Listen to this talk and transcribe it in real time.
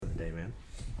today, man.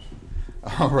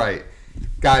 All right.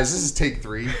 Guys, this is take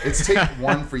 3. It's take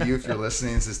 1 for you if you're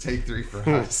listening. This is take 3 for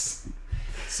us.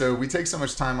 So we take so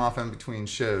much time off in between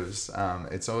shows.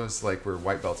 It's always like we're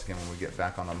white belts again when we get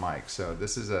back on the mic. So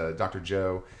this is Dr.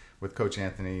 Joe with Coach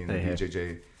Anthony and the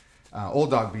BJJ,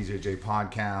 Old Dog BJJ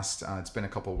podcast. It's been a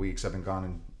couple of weeks. I've been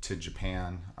gone to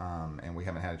Japan, and we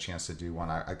haven't had a chance to do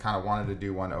one. I kind of wanted to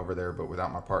do one over there, but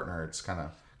without my partner, it's kind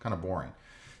of boring.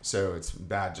 So it's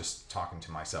bad just talking to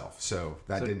myself. So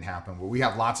that didn't happen. But we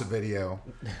have lots of video.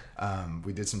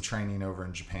 We did some training over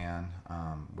in Japan.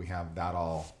 We have that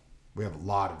all. We have a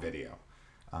lot of video.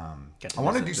 I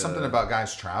want to do something about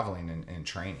guys traveling and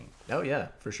training. Oh yeah,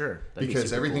 for sure. That'd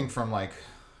because everything cool. from like,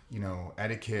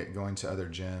 etiquette, going to other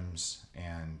gyms,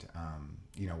 and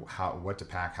what to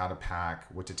pack, how to pack,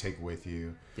 what to take with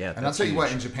you. Yeah, and I'll tell you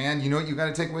what, in Japan, you know what you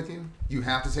got to take with you? You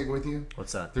have to take with you.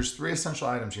 What's that? There's 3 essential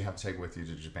items you have to take with you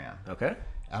to Japan. Okay.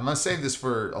 I'm gonna save this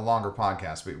for a longer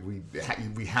podcast, but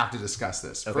we have to discuss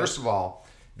this. Okay. First of all,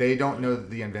 they don't know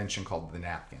the invention called the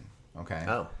napkin. Okay.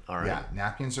 Oh, all right. Yeah,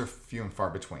 napkins are few and far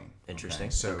between. Interesting.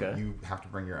 Okay? So you have to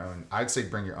bring your own. I'd say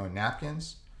bring your own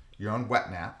napkins, your own wet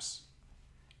naps,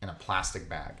 and a plastic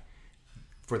bag.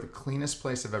 For the cleanest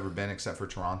place I've ever been, except for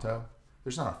Toronto,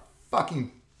 there's not a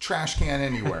fucking trash can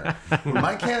anywhere.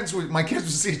 my kids would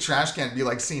see a trash can and be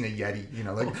like seeing a Yeti.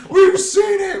 We've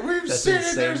seen it. That's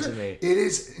insane to me. It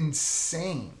is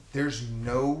insane. There's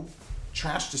no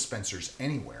trash dispensers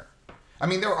anywhere. I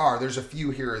mean, there's a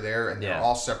few here or there, and they're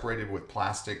all separated with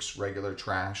plastics, regular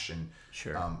trash, and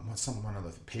sure. One of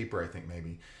the paper, I think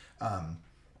maybe.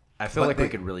 I feel like we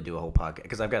could really do a whole podcast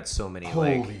because I've got so many.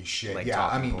 Holy shit! Like yeah,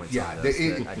 I mean, yeah,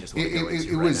 I just want to go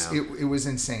into right now. It was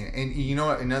insane, and you know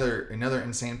what? Another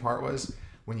insane part was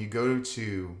when you go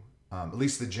to at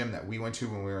least the gym that we went to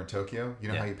when we were in Tokyo. You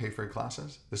know how you pay for your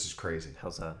classes? This is crazy.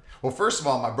 How's that? Well, first of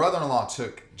all, my brother-in-law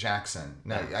took Jackson.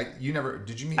 Now, you never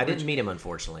did you meet? I didn't meet him,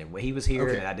 unfortunately. He was here,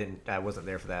 and I wasn't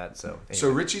there for that. So anyway.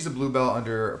 So Richie's a blue belt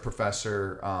under a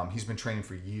professor. He's been training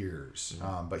for years,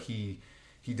 but he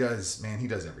does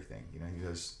everything.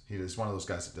 He's one of those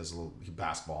guys that does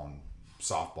basketball and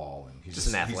softball, and he's just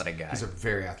an athletic guy. He's a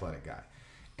very athletic guy.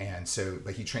 And so,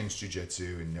 but he trains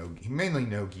jiu-jitsu and mainly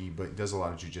no-gi, but does a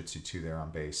lot of jiu-jitsu too there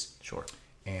on base. Sure.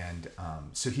 And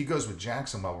so he goes with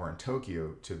Jackson while we're in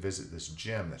Tokyo to visit this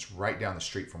gym that's right down the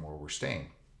street from where we're staying.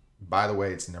 By the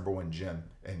way, it's the number 1 gym,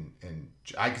 and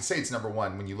I could say it's number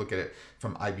 1 when you look at it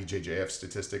from IBJJF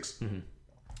statistics. Mm-hmm.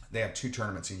 They have 2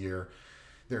 tournaments a year.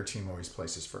 Their team always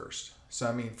places first. So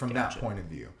I mean, from that point of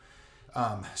view,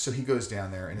 so he goes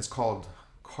down there, and it's called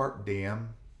Carpe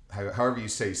Diem. However you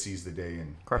say seize the day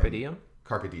in Carpe Diem.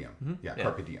 Carpe Diem. Mm-hmm. Yeah,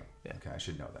 Carpe Diem. Yeah. Okay, I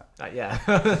should know that. Yeah.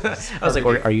 I was like,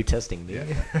 are you testing me? Yeah.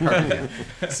 Carpe Diem.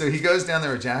 So he goes down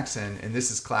there with Jackson, and this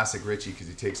is classic Richie because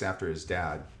he takes after his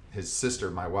dad. His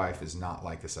sister, my wife, is not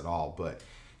like this at all, but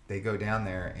they go down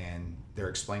there and they're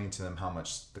explaining to them how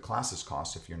much the classes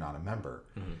cost if you're not a member.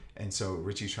 Mm-hmm. And so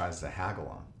Richie tries to haggle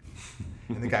him.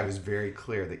 And the guy was very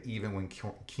clear that even when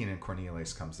Keenan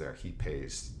Cornelius comes there, he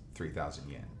pays 3,000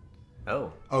 yen.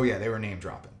 Oh yeah, they were name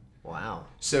dropping. Wow.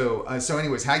 So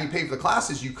anyways, how you pay for the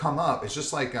classes, you come up. It's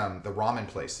just like the ramen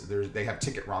place. They have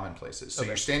ticket ramen places. So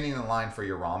you're standing in line for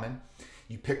your ramen.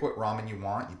 You pick what ramen you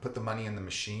want. You put the money in the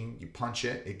machine. You punch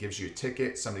it. It gives you a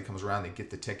ticket. Somebody comes around. They get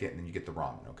the ticket, and then you get the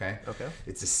ramen. Okay.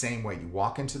 It's the same way. You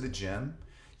walk into the gym.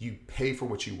 You pay for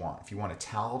what you want. If you want a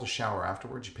towel to shower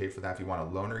afterwards, you pay for that. If you want a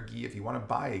loaner gi, if you want to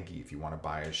buy a gi, if you want to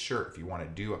buy a shirt, if you want to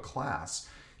do a class,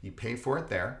 you pay for it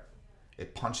there.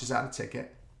 It punches out a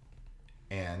ticket,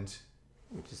 and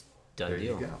just done there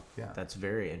deal. You go. Yeah, that's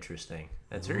very interesting.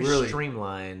 That's very really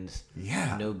streamlined.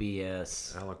 Yeah, no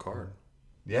BS. A la carte.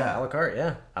 Yeah, a la carte.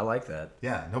 Yeah, I like that.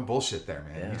 Yeah, no bullshit there,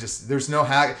 man. Yeah. There's no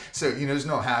there's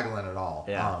no haggling at all.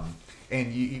 Yeah.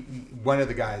 And you, one of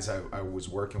the guys I was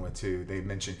working with too, they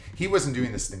mentioned he wasn't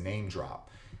doing this to name drop.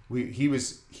 He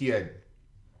was a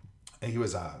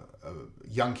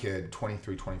young kid,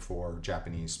 23, 24,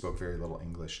 Japanese, spoke very little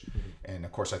English. Mm-hmm. And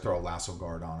of course I throw a lasso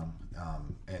guard on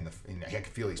him. And I can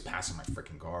feel he's passing my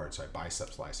freaking guard. So I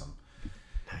bicep slice him.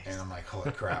 Nice. And I'm like,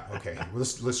 holy crap. Okay,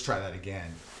 let's try that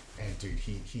again. And dude,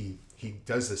 he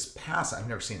does this pass. I've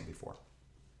never seen it before.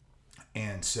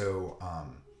 And so,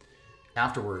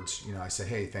 afterwards, I said,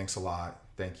 hey, thanks a lot.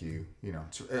 Thank you.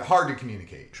 It's hard to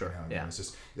communicate. Sure. Yeah. It's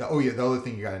just, the other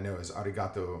thing you got to know is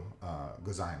arigato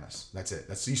gozaimasu. That's it.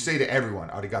 You say to everyone,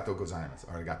 arigato gozaimasu,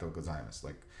 arigato gozaimasu.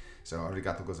 Like, so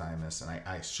arigato gozaimasu. And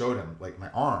I showed him like my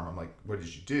arm. I'm like, what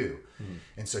did you do? Mm-hmm.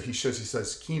 And so he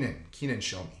says, Keenan,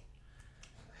 show me.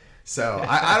 So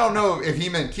I don't know if he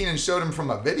meant Keenan showed him from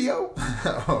a video.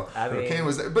 Keenan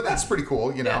was there, but that's pretty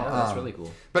cool, you know. Yeah, no, that's really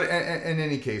cool. But in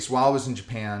any case, while I was in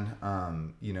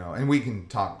Japan, you know, and we can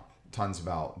talk tons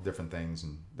about different things,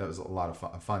 and that was a lot of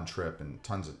a fun trip and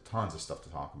tons of stuff to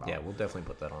talk about. Yeah, we'll definitely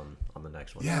put that on the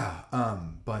next one. Yeah,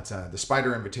 but the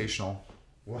Spider Invitational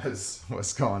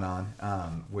was going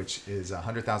on, which is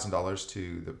 $100,000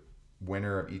 to the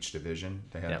winner of each division.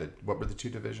 They had what were the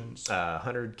two divisions?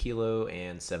 100 kilo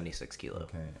and 76 kilo.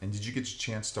 Okay. And did you get a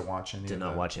chance to watch any? Did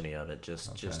not watch any of it.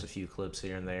 Just a few clips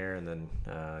here and there, and then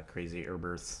Crazy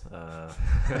Earth,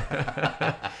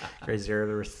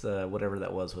 whatever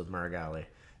that was with Marigali.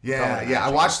 Yeah. I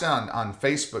watched it on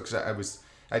Facebook. 'Cause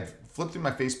I flipped through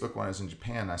my Facebook when I was in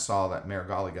Japan. I saw that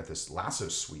Marigali got this lasso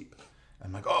sweep.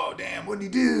 I'm like, oh damn, what did he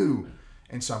do?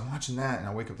 And so I'm watching that, and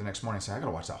I wake up the next morning and say, I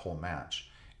gotta watch that whole match.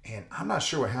 And I'm not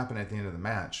sure what happened at the end of the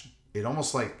match. It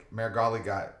almost like Marigali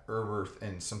got Erberth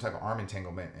in some type of arm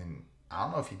entanglement, and I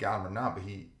don't know if he got him or not, but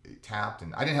he tapped,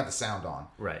 and I didn't have the sound on.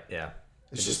 Right, yeah.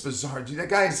 It's just bizarre. Dude, that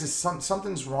guy is just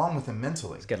something's wrong with him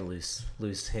mentally. He's got a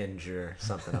loose hinge or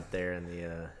something up there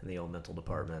in the old mental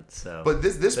department. So, but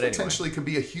this potentially could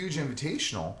be a huge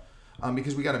invitational,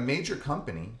 because we got a major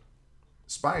company,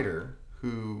 Spider,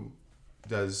 who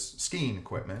does skiing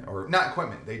equipment, or not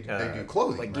equipment, they do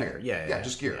clothing, like right? gear. Yeah,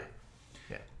 just gear.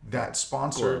 Yeah. That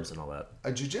sponsored gloves and all that.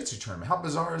 A jiu-jitsu tournament. How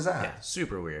bizarre is that? Yeah,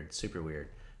 super weird.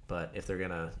 But if they're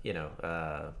gonna,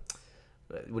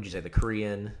 would you say the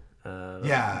Korean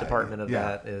department of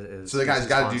that is so the guy's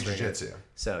got to do sponsoring jiu-jitsu. it.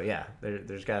 So yeah,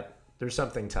 there's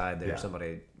something tied there. Yeah.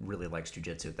 Somebody really likes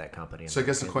jiu-jitsu at that company. So I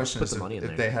guess the question is,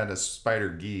 if they had a Spider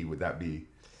gi, would that be?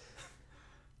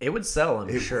 It would sell,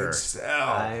 I'm sure. It would sell.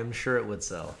 I am sure it would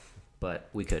sell, but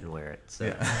we couldn't wear it. So.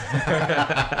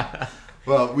 Yeah.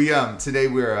 Well, we today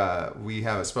we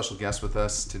have a special guest with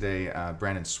us today,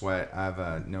 Brandon Sweat.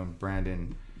 I've known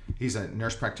Brandon. He's a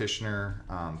nurse practitioner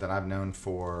that I've known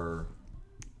for,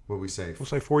 what we say? We'll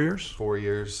say 4 years. 4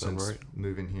 years since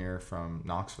moving here from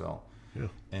Knoxville. Yeah.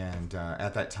 And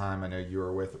at that time, I know you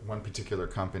were with one particular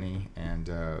company, and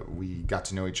we got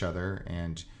to know each other.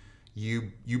 And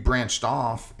you branched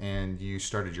off and you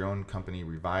started your own company,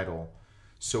 Revital.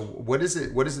 So what is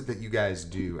it that you guys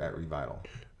do at Revital?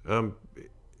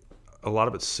 A lot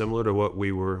of it's similar to what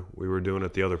we were doing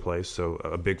at the other place. So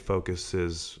a big focus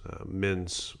is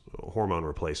men's hormone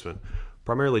replacement,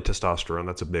 primarily testosterone.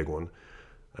 That's a big one.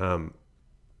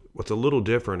 What's a little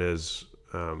different is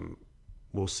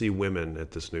we'll see women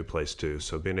at this new place too.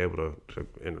 So being able to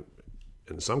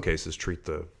in some cases treat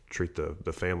the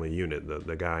family unit,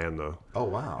 the guy and the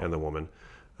and the woman,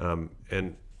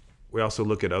 and we also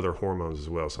look at other hormones as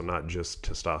well, so not just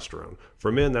testosterone. For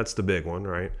men, that's the big one,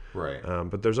 right? Right.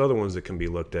 But there's other ones that can be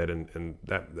looked at, and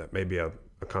that may be a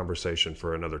conversation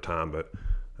for another time. But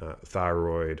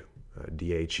thyroid,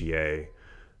 DHEA,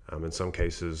 in some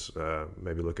cases,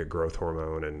 maybe look at growth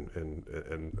hormone,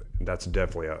 and that's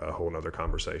definitely a whole other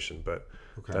conversation. But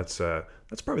that's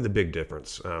probably the big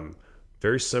difference.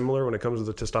 Very similar when it comes to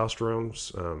the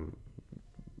testosterones.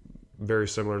 Very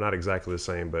similar, not exactly the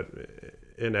same, but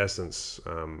in essence,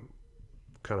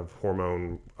 kind of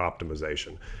hormone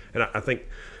optimization. And I think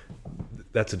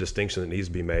that's a distinction that needs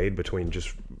to be made between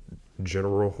just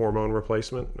general hormone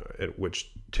replacement,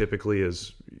 which typically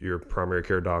is your primary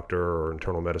care doctor or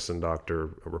internal medicine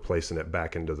doctor replacing it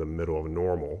back into the middle of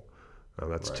normal.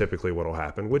 That's typically what will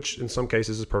happen, which in some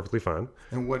cases is perfectly fine.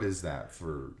 And what is that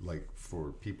for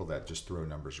people that just throw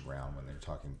numbers around when they're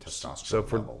talking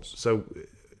testosterone levels? So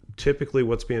typically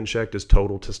what's being checked is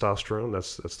total testosterone.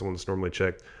 That's the one that's normally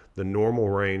checked. The normal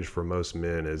range for most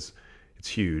men it's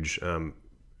huge,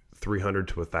 300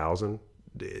 to 1,000.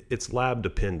 It's lab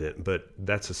dependent, but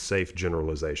that's a safe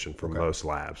generalization for most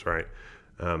labs, right?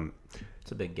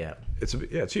 It's a big gap.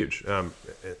 It's huge.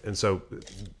 And so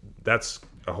that's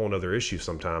a whole other issue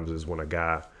sometimes, is when a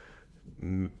guy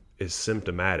is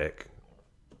symptomatic,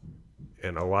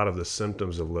 and a lot of the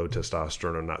symptoms of low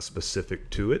testosterone are not specific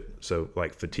to it. So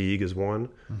like fatigue is one,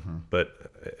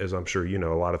 but as I'm sure you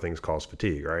know, a lot of things cause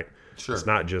fatigue, right? Sure. It's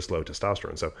not just low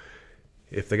testosterone. So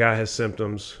if the guy has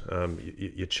symptoms,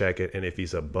 you check it, and if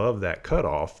he's above that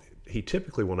cutoff, he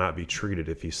typically will not be treated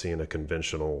if he's seeing a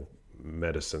conventional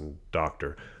medicine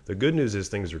doctor. The good news is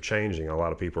things are changing. A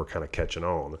lot of people are kind of catching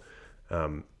on,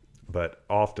 but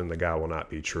often the guy will not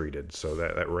be treated. So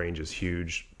that range is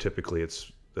huge. Typically,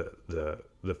 it's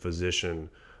the physician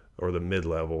or the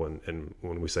mid-level, and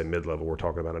when we say mid-level, we're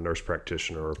talking about a nurse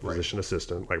practitioner or a physician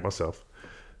assistant like myself.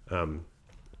 And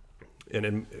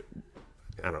in,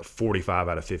 I don't know, 45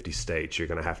 out of 50 states, you're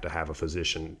going to have a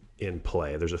physician in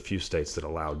play. There's a few states that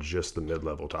allow just the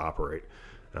mid-level to operate.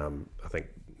 I think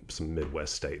some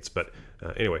Midwest states. But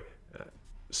anyway,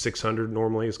 600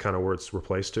 normally is kind of where it's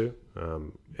replaced to,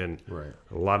 and Right.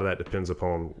 a lot of that depends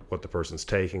upon what the person's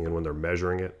taking and when they're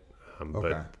measuring it.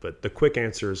 Okay. But the quick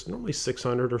answer is normally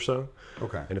 600 or so.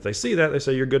 Okay. And if they see that, they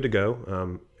say you're good to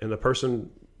go. And the person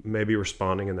may be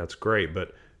responding, and that's great,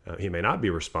 but he may not be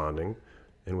responding,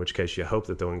 in which case you hope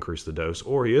that they'll increase the dose,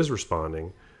 or he is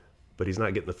responding, but he's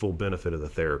not getting the full benefit of the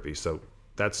therapy. So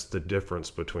that's the difference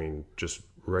between just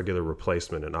regular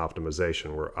replacement and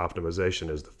optimization, where optimization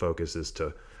is the focus is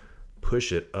to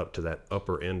push it up to that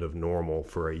upper end of normal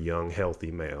for a young,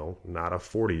 healthy male, not a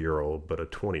 40-year-old, but a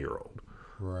 20-year-old.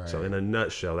 Right. So in a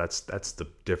nutshell, that's the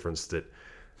difference that.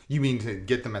 You mean to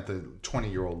get them at the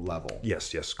 20-year-old level?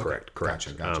 Yes, correct.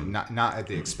 Gotcha. Not at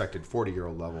the expected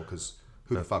 40-year-old level, because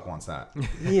who the fuck wants that?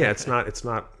 Yeah, it's not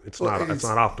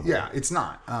optimal. Yeah, it's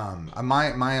not.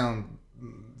 My own,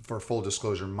 for full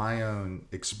disclosure, my own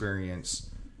experience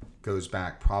goes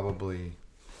back probably.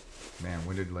 Man,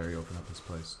 when did Larry open up his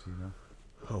place? Do you know?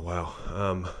 Oh wow.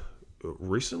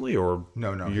 Recently or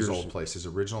No, years? his old place, his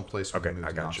original place when Okay, he moved I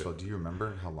to got Knoxville. you. Do you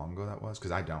remember how long ago that was?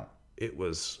 Because I don't. It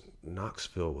was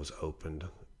Knoxville was opened.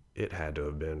 It had to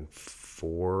have been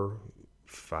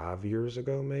 4-5 years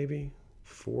ago, maybe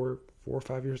 4 or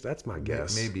 5 years. That's my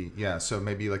guess. Maybe, yeah. So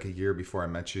maybe like a year before I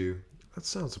met you. That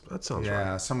sounds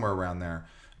Yeah, right. somewhere around there.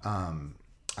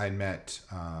 I met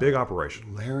Big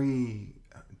operation. Larry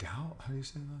Dow. How do you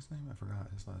say his last name? I forgot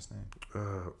his last name.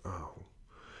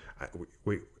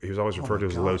 He was always referred to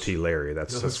as Low T Larry.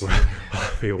 That's what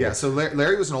people. Yeah, so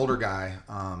Larry was an older guy.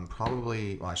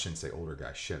 Probably, well, I shouldn't say older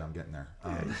guy. Shit, I'm getting there.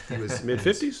 He was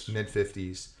Mid-50s?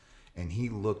 Mid-50s, and he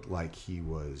looked like he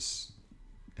was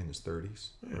in his 30s.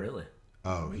 Really?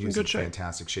 Oh, he in was good in shape.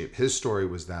 fantastic shape. His story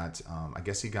was that I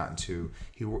guess he got into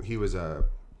he was a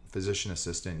physician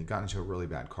assistant. He got into a really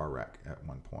bad car wreck at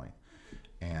one point,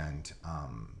 and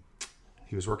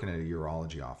he was working at a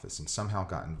urology office and somehow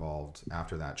got involved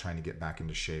after that, trying to get back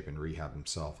into shape and rehab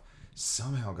himself.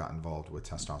 Somehow got involved with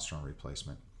testosterone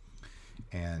replacement,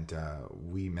 and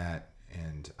we met.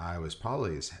 And I was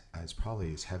probably as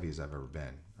heavy as I've ever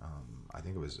been. I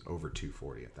think it was over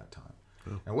 240 at that time.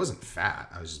 And I wasn't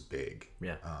fat. I was just big.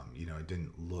 Yeah. It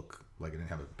didn't look like I didn't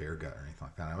have a bear gut or anything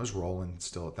like that. I was rolling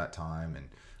still at that time and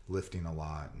lifting a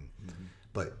lot,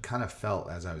 but kind of felt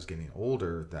as I was getting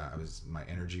older that my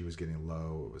energy was getting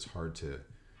low. It was hard to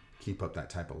keep up that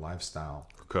type of lifestyle.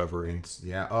 Recovery.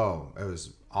 Yeah. Oh, it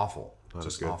was awful.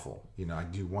 Just good. awful.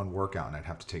 I'd do one workout and I'd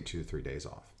have to take 2 to 3 days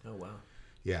off. Oh wow.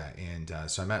 Yeah, and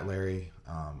so I met Larry.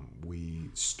 We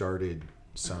started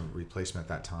some replacement at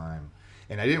that time.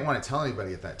 And I didn't want to tell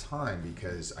anybody at that time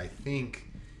because I think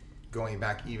going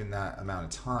back even that amount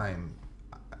of time,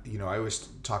 I always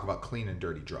talk about clean and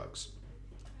dirty drugs.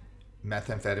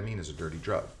 Methamphetamine is a dirty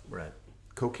drug. Right.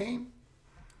 Cocaine,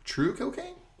 true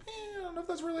cocaine, I don't know if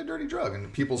that's really a dirty drug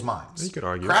in people's minds. You could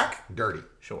argue. Crack, dirty.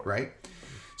 Sure. Right?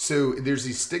 So there's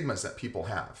these stigmas that people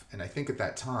have. And I think at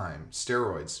that time,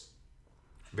 steroids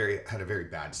had a very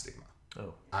bad stigma.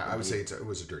 Oh. I would say it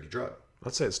was a dirty drug.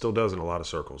 I'd say it still does in a lot of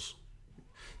circles.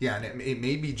 Yeah, and it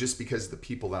may be just because the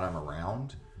people that I'm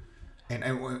around, and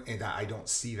I don't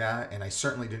see that, and I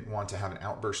certainly didn't want to have an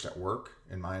outburst at work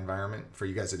in my environment. For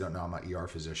you guys that don't know, I'm an ER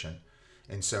physician,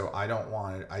 and so I didn't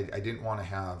want to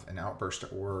have an outburst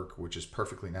at work, which is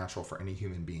perfectly natural for any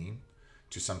human being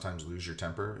to sometimes lose your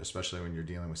temper, especially when you're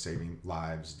dealing with saving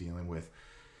lives, dealing with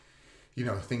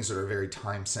things that are very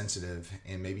time sensitive,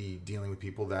 and maybe dealing with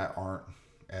people that aren't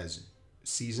as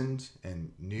seasoned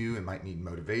and new and might need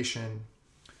motivation.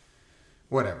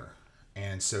 Whatever.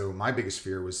 And so my biggest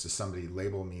fear was to somebody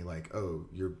label me like, oh,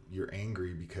 you're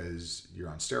angry because you're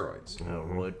on steroids. Oh,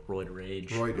 roid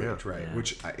rage. Roid rage, right. Yeah.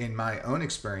 Which in my own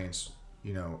experience,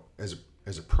 as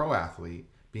a pro athlete,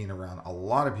 being around a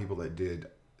lot of people that did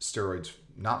steroids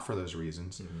not for those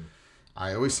reasons,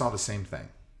 I always saw the same thing.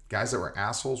 Guys that were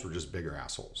assholes were just bigger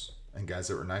assholes. And guys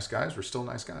that were nice guys were still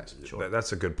nice guys. Sure.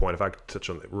 That's a good point. If I could touch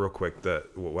on it real quick,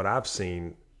 what I've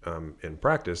seen in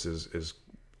practice is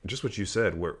just what you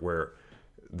said, where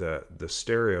the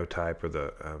stereotype or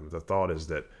the thought is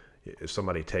that if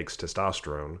somebody takes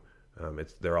testosterone,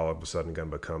 they're all of a sudden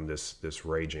going to become this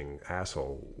raging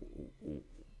asshole.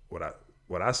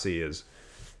 What I see is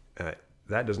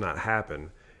that does not happen.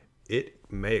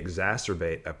 It may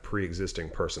exacerbate a pre-existing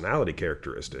personality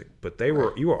characteristic, but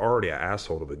you were already an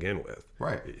asshole to begin with.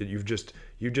 Right. You've just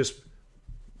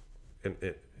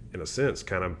in a sense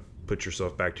kind of put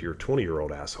yourself back to your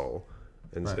 20-year-old asshole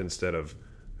instead of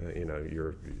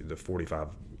you're the 45, a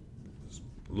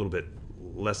little bit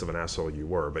less of an asshole you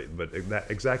were. But that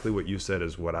exactly what you said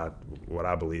is what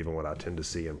I believe and what I tend to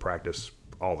see in practice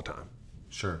all the time.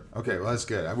 Sure. Okay. Well, that's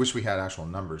good. I wish we had actual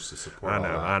numbers to support.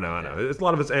 I know. It's a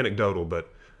lot of it's anecdotal,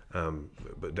 but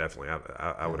definitely,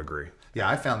 I would agree. Yeah,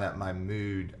 I found that my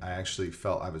mood, I actually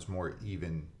felt I was more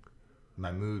even.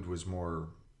 My mood was more.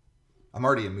 I'm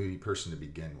already a moody person to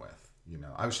begin with. You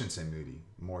know, I shouldn't say moody,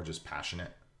 more just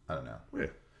passionate. I don't know. Yeah.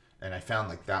 And I found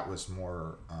like that was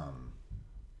more.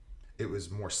 It was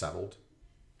more settled.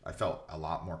 I felt a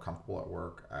lot more comfortable at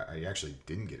work. I actually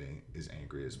didn't get as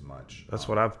angry as much. That's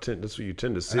what that's what you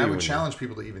tend to see. And I would challenge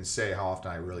people to even say how often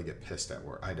I really get pissed at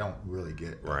work. I don't really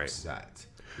get upset,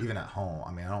 even at home.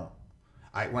 I mean,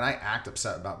 when I act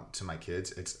upset to my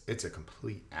kids, it's a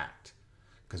complete act,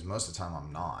 because most of the time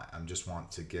I'm not. I just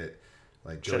want to get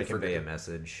like trying to convey a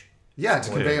message. Yeah, to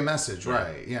convey a message,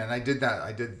 right? Yeah, and I did that.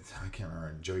 I can't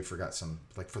remember. Joey forgot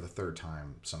for the third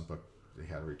time, some book they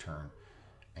had to return,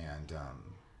 and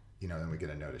then we get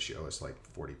a notice, you owe us like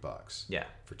 $40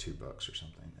 for 2 books or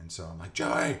something. And so I'm like,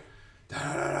 Joey,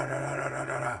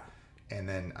 and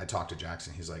then I talked to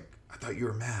Jackson. He's like, I thought you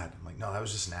were mad. I'm like, no, that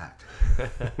was just an act.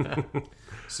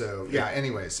 So yeah,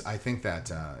 anyways, I think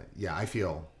that I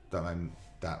feel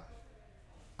that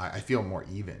I feel more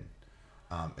even,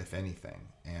 if anything.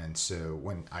 And so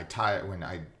when I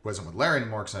wasn't with Larry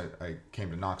anymore, because I came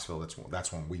to Knoxville,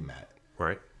 that's when we met.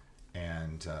 Right.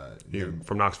 And you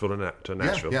from Knoxville to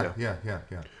Nashville. Yeah.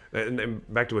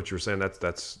 And back to what you were saying,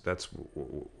 that's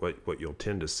what you'll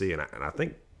tend to see, and I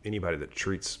think anybody that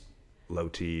treats low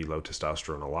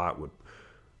testosterone a lot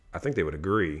I think they would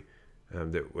agree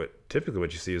that typically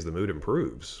what you see is the mood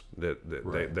improves. That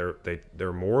right.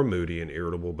 they're more moody and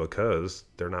irritable because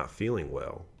they're not feeling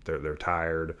well. They're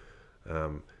tired.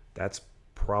 That's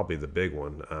probably the big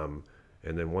one.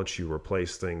 And then once you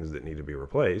replace things that need to be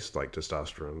replaced, like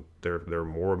testosterone, they're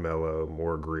more mellow,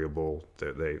 more agreeable.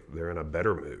 They're in a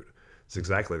better mood. It's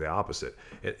exactly the opposite.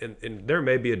 And there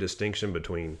may be a distinction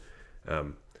between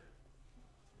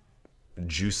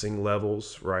juicing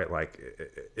levels, right? Like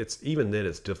it's even then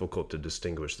it's difficult to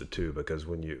distinguish the two, because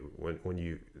when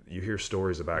you hear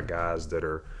stories about guys that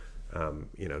are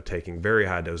taking very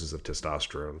high doses of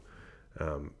testosterone,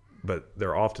 but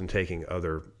they're often taking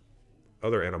other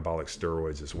anabolic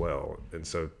steroids as well, and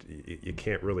so you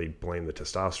can't really blame the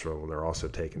testosterone when they're also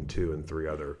taking 2 and 3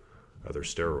 other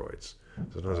steroids.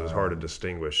 Sometimes it's hard to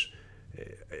distinguish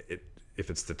if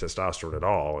it's the testosterone at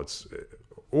all.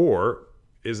 Or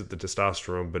is it the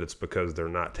testosterone, but it's because they're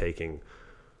not taking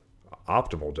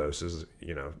optimal doses.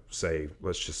 Say,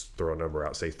 let's just throw a number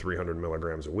out, say 300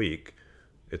 milligrams a week.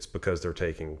 It's because they're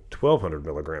taking 1,200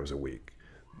 milligrams a week.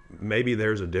 Maybe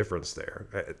there's a difference there.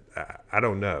 I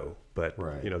don't know, but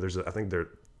right. I think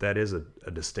that is a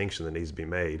distinction that needs to be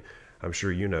made. I'm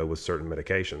sure with certain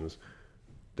medications,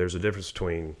 there's a difference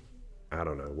between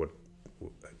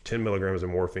 10 milligrams of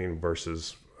morphine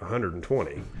versus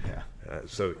 120. Yeah.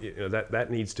 So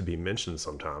that needs to be mentioned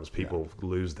sometimes. People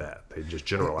lose that. They just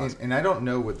generalize. And I don't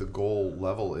know what the goal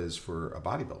level is for a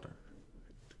bodybuilder.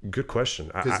 Good question.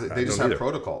 Because they just have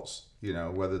protocols,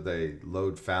 whether they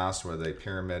load fast, whether they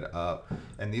pyramid up,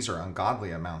 and these are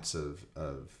ungodly amounts of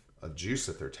juice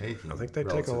that they're taking. I think they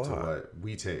take a lot. To what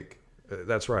we take.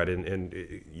 That's right, and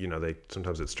they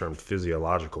sometimes it's termed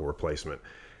physiological replacement,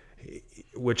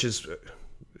 which is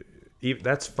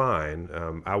that's fine.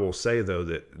 I will say though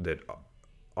that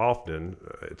often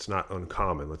it's not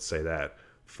uncommon. Let's say that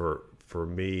for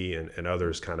me and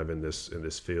others kind of in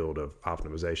this field of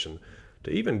optimization, to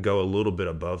even go a little bit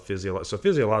above physiological. So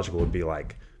physiological would be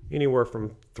like anywhere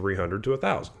from 300 to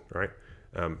 1,000, right?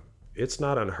 It's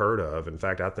not unheard of. In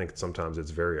fact, I think sometimes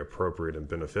it's very appropriate and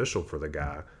beneficial for the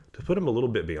guy to put him a little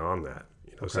bit beyond that.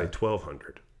 Say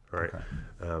 1,200, right? Okay.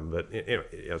 But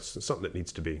it's something that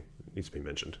needs to be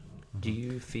mentioned. Do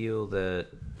you feel that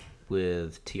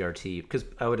with TRT, because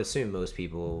I would assume most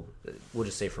people, we'll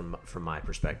just say from my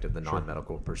perspective, the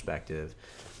non-medical perspective,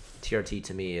 TRT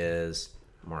to me is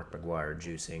Mark McGwire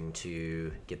juicing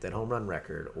to get that home run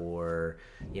record, or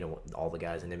all the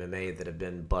guys in MMA that have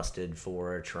been busted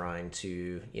for trying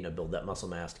to build that muscle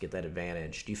mass to get that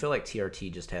advantage. Do you feel like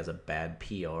TRT just has a bad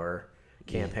PR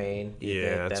campaign?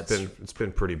 Yeah, it's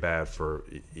been pretty bad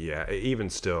even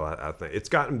still. I think it's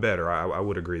gotten better. I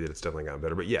would agree that it's definitely gotten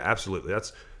better, but yeah, absolutely.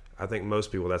 I think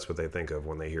most people, that's what they think of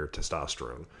when they hear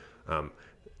testosterone.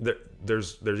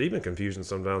 There's even confusion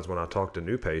sometimes when I talk to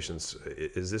new patients.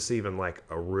 Is this even like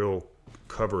a real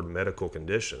covered medical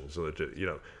condition? So that,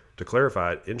 to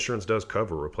clarify, insurance does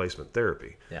cover replacement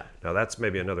therapy. Yeah. Now that's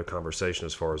maybe another conversation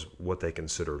as far as what they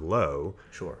consider low.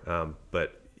 Sure.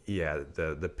 But yeah,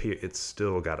 it's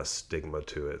still got a stigma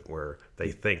to it where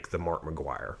they think the Mark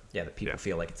McGwire. Yeah, that people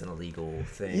feel like it's an illegal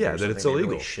thing. Yeah, that it's illegal.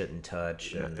 They really shouldn't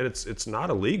touch. And it's not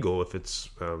illegal if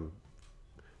it's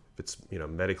it's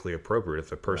medically appropriate.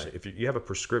 If a person, Right. if you have a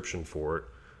prescription for it,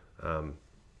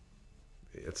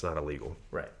 it's not illegal.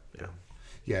 Right. Yeah.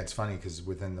 Yeah, it's funny because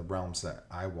within the realms that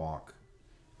I walk,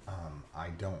 I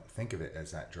don't think of it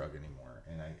as that drug anymore,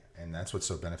 and that's what's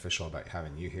so beneficial about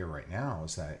having you here right now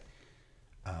is that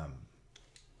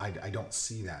I don't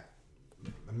see that.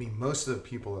 I mean, most of the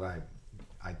people that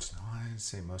I'd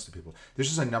say most of the people. There's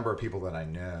just a number of people that I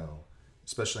know,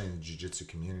 especially in the jiu-jitsu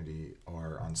community,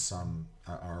 are on some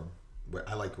are.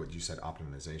 I like what you said,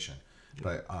 optimization,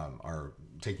 but are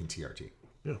taking TRT.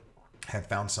 Yeah. Have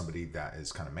found somebody that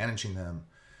is kind of managing them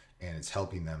and it's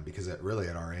helping them because at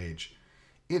our age,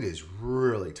 it is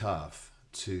really tough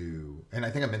to, and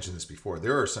I think I mentioned this before,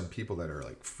 there are some people that are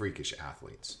like freakish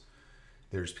athletes.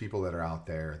 There's people that are out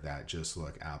there that just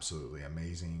look absolutely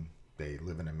amazing. They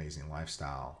live an amazing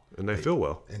lifestyle. And they feel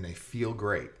well. And they feel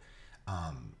great.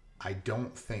 I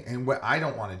don't think, and what I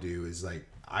don't want to do is like,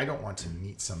 I don't want to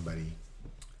meet somebody,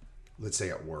 let's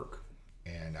say at work,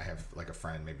 and I have like a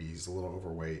friend, maybe he's a little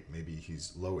overweight, maybe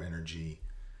he's low energy,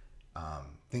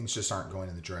 things just aren't going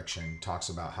in the direction, talks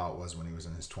about how it was when he was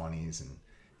in his 20s and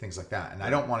things like that. And I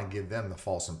don't want to give them the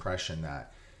false impression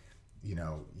that,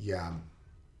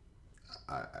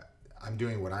 I'm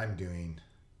doing what I'm doing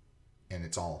and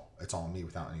it's all me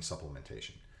without any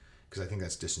supplementation. Because I think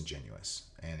that's disingenuous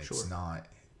and it's not,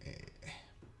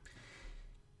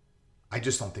 I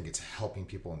just don't think it's helping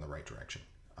people in the right direction.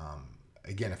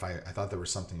 Again, if I thought there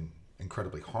was something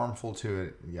incredibly harmful to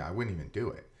it, yeah, I wouldn't even do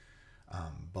it.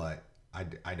 But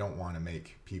I don't want to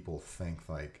make people think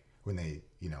like when they,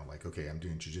 like, okay, I'm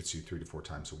doing jiu-jitsu 3 to 4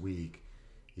 times a week.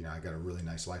 I got a really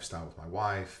nice lifestyle with my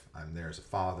wife. I'm there as a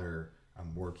father.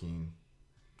 I'm working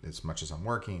as much as I'm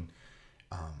working.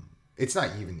 It's not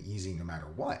even easy no matter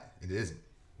what. It isn't.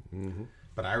 Mm-hmm.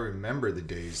 But I remember the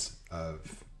days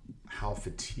of how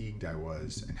fatigued I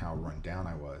was and how run down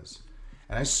I was.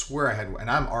 And I swear and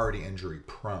I'm already injury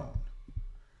prone,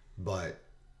 but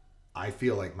I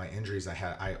feel like my injuries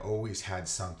I always had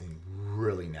something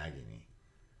really nagging me.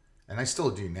 And I still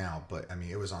do now, but I mean,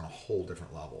 it was on a whole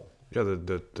different level. Yeah,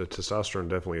 the testosterone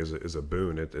definitely is a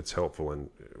boon. It's helpful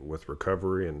with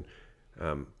recovery, and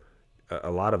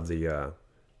a lot of the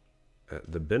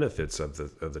benefits of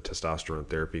the testosterone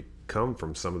therapy come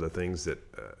from some of the things that,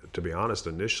 to be honest,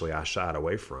 initially I shied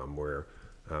away from, where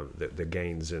the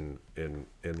gains in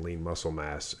lean muscle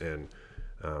mass and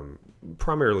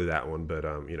primarily that one, but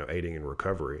aiding in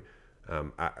recovery.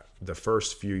 The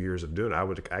first few years of doing it, I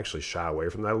would actually shy away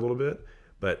from that a little bit.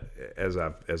 But as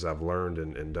I've learned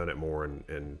and done it more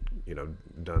and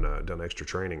done extra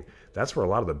training, that's where a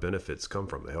lot of the benefits come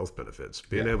from, the health benefits.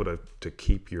 Being able to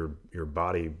keep your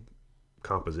body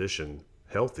composition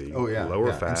healthy,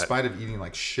 lower fat. In spite of eating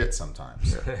like shit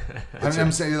sometimes.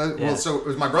 I'm saying, well, so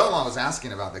my brother-in-law was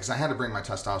asking about that because I had to bring my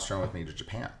testosterone with me to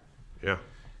Japan. Yeah.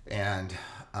 And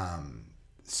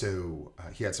so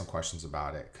he had some questions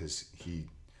about it because he,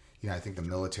 I think the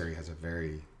military has a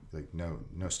very, like, no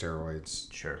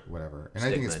steroids, Sure, whatever. And I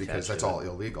think it's because that's all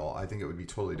illegal. I think it would be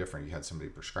totally different if you had somebody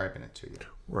prescribing it to you.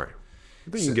 Right. I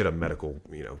think you can get a medical,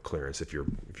 clearance if you're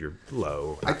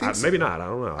low. I think so. Maybe not. I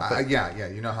don't know. Yeah.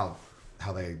 You know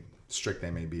how they strict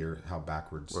they may be or how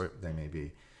backwards they may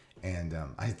be. And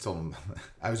I told him,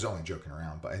 I was only joking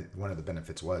around, but one of the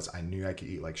benefits was I knew I could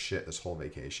eat like shit this whole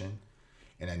vacation,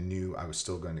 and I knew I was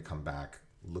still going to come back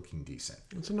looking decent.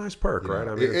 It's a nice perk, right?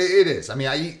 I mean, it is. I mean,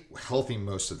 I eat healthy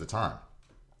most of the time,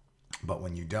 but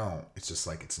when you don't, it's just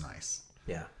like it's nice.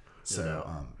 Yeah. So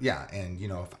and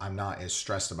if I'm not as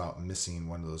stressed about missing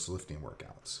one of those lifting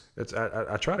workouts,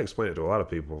 I try to explain it to a lot of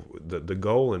people. The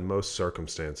goal in most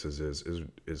circumstances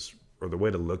is or the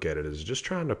way to look at it is just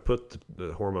trying to put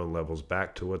the hormone levels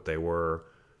back to what they were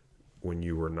when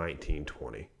you were 19,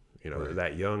 20.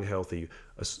 That young, healthy.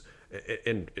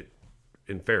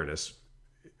 In fairness,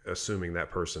 assuming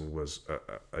that person was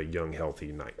a young,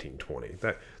 healthy 19, 20.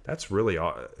 That's really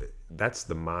all. That's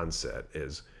the mindset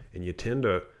is, and you tend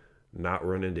to not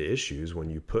run into issues when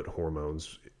you put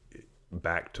hormones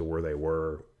back to where they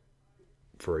were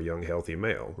for a young, healthy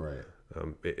male. Right.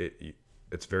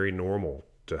 It's very normal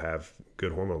to have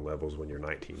good hormone levels when you're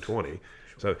 19, 20.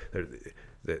 So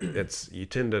you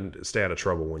tend to stay out of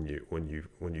trouble when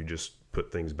you just put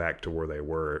things back to where they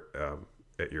were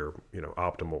at your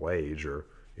optimal age or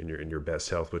in your best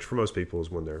health, which for most people is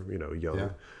when they're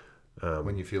young.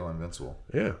 When you feel invincible.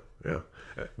 Yeah.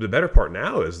 The better part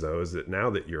now is that now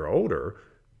that you're older,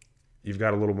 you're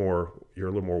a little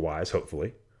more wise,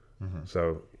 hopefully. Mm-hmm.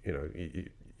 So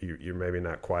you're maybe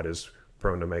not quite as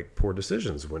prone to make poor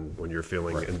decisions when you're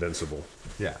feeling invincible.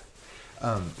 Yeah.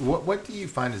 What do you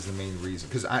find is the main reason?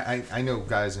 Because I know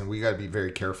guys, and we got to be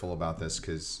very careful about this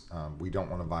because we don't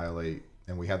want to violate.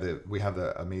 And we have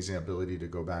the amazing ability to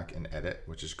go back and edit,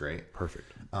 which is great.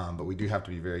 Perfect. But we do have to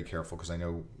be very careful because I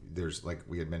know there's, like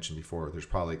we had mentioned before, there's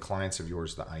probably clients of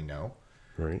yours that I know.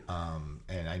 Right.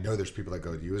 And I know there's people that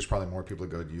go to you. There's probably more people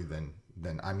that go to you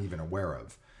than I'm even aware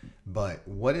of. But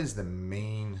what is the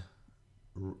main?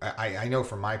 I know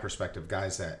from my perspective,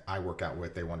 guys that I work out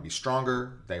with, they want to be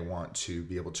stronger. They want to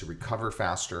be able to recover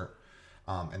faster,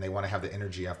 and they want to have the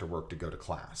energy after work to go to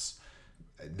class.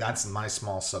 That's my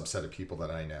small subset of people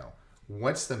that I know.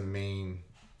 What's the main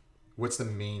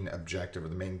objective or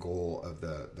the main goal of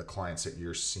the clients that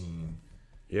you're seeing?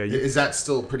 Yeah, is that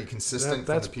still pretty consistent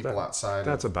from the people outside?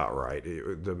 That's about right.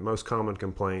 The most common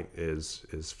complaint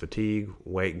is fatigue,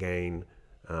 weight gain,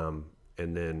 and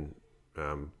then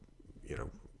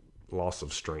loss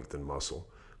of strength and muscle.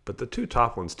 But the two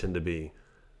top ones tend to be,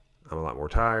 I'm a lot more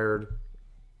tired,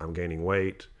 I'm gaining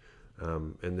weight,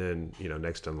 and then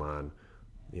next in line,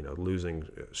 losing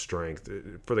strength.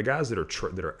 For the guys that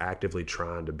are actively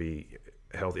trying to be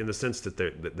healthy, in the sense that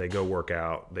they go work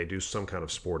out, they do some kind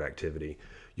of sport activity,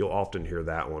 you'll often hear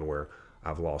that one where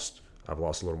I've lost a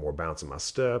little more bounce in my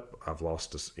step. I've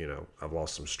lost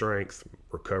some strength.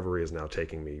 Recovery is now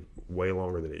taking me way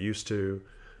longer than it used to.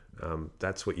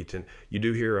 That's what you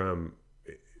do hear.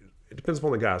 It depends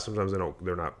upon the guy. Sometimes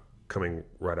they're not coming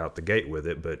right out the gate with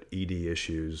it, but ED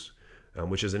issues,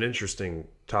 which is an interesting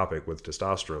topic with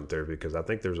testosterone therapy, because I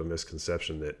think there's a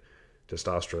misconception that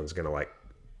testosterone is going to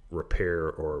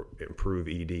repair or improve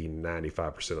ED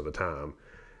 95% of the time.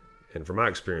 And from my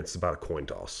experience, it's about a coin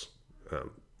toss.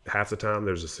 Half the time,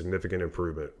 there's a significant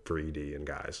improvement for ED in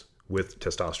guys with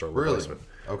testosterone replacement.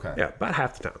 Okay. Yeah, about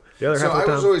half the time. The other so half of the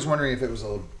time, I was always wondering if it was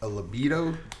a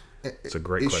libido it's a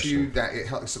great issue question. that it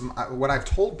helps. What I've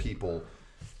told people,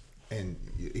 and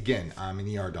again, I'm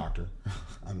an ER doctor.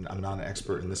 I'm not an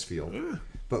expert in this field.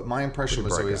 But my impression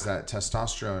was always that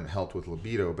testosterone helped with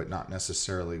libido, but not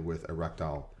necessarily with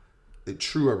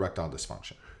true erectile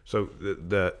dysfunction. So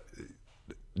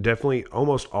definitely,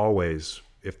 almost always,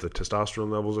 if the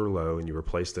testosterone levels are low and you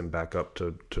replace them back up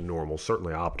to normal,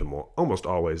 certainly optimal, almost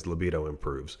always libido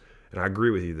improves. And I agree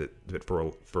with you that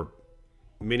for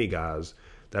many guys,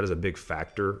 that is a big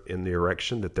factor in the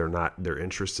erection, that their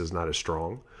interest is not as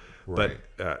strong. Right.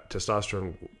 But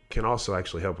testosterone can also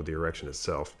actually help with the erection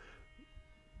itself.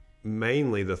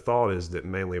 Mainly, the thought is that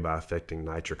mainly by affecting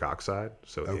nitric oxide,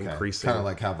 so increasing, kind of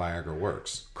like how Viagra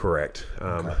works. Correct.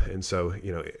 And so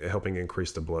helping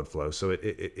increase the blood flow. So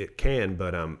it can,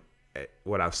 but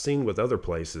what I've seen with other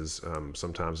places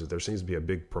sometimes is there seems to be a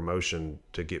big promotion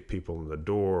to get people in the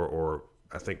door, or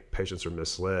I think patients are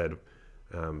misled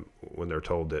when they're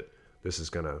told that this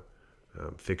is going to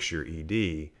fix your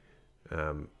ED,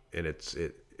 and it's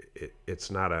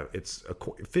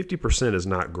 50% is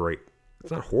not great. It's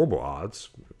not horrible odds,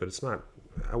 but it's not.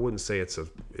 I wouldn't say it's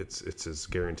as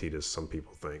guaranteed as some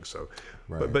people think. So,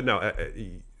 right. but no,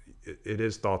 it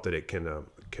is thought that it can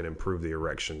improve the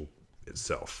erection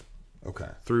itself. Okay.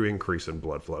 Through increase in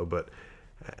blood flow, but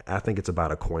I think it's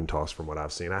about a coin toss from what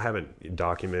I've seen. I haven't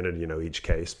documented each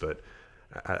case, but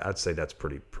I'd say that's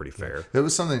pretty fair. It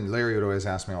was something Larry would always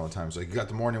ask me all the time. He's like, "You got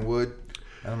the morning wood?"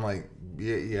 And I'm like,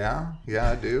 yeah,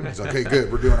 I do. He's like, okay,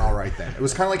 good. We're doing all right then. It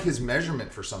was kind of like his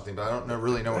measurement for something, but I don't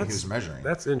really know what he was measuring.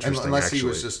 That's interesting. Unless actually. He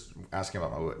was just asking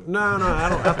about my wood. No, I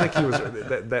don't. I think he was.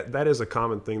 That is a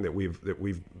common thing that we've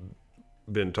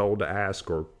been told to ask,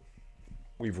 or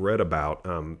we've read about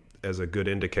as a good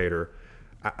indicator.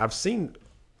 I've seen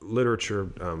literature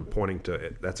pointing to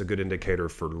it. That's a good indicator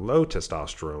for low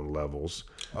testosterone levels.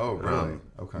 Oh, really?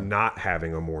 Okay. Not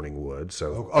having a morning wood.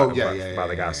 So, by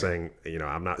the guy saying,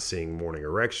 I'm not seeing morning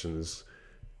erections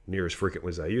near as frequently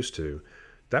as I used to.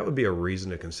 That would be a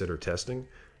reason to consider testing.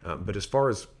 But as far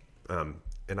as, and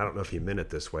I don't know if he meant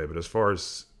it this way, but as far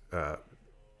as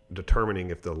determining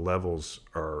if the levels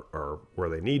are where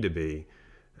they need to be,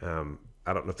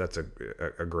 I don't know if that's a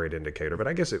great indicator, but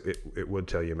I guess it would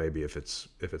tell you maybe if it's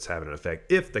having an effect,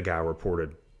 if the guy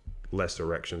reported less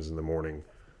erections in the morning.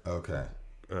 Okay.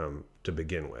 To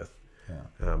begin with.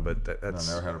 Yeah. But that's.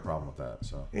 I never had a problem with that.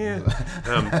 So. Yeah.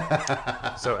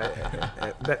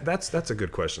 That's a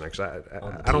good question. Actually,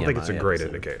 I don't think it's a great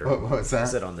indicator. What's that? I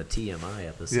said on the TMI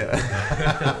episode.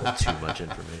 Yeah. Too much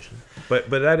information. But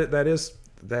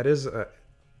that is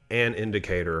an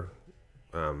indicator.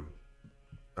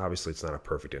 Obviously, it's not a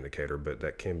perfect indicator, but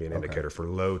that can be an indicator for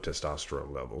low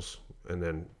testosterone levels. And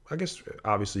then I guess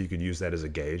obviously you could use that as a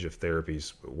gauge if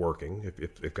therapy's working,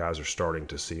 if guys are starting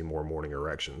to see more morning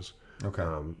erections.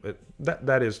 Okay.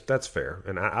 That's fair,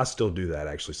 and I still do that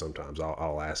actually. Sometimes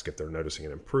I'll ask if they're noticing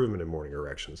an improvement in morning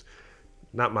erections.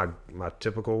 Not my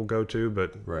typical go-to,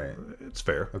 but Right. it's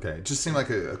fair. Okay. It just seemed like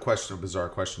a bizarre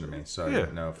question to me, so I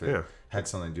didn't know if it had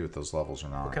something to do with those levels or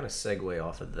not. We'll kind of segue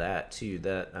off of that too.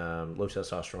 That low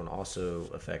testosterone also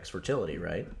affects fertility,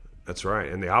 right? That's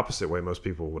right, and the opposite way most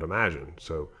people would imagine.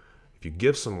 So, if you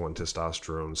give someone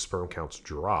testosterone, sperm counts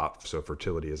drop, so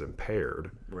fertility is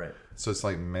impaired. Right. So it's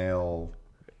like male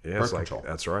Yeah, birth control.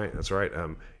 that's right. That's right.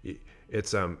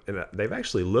 It's and they've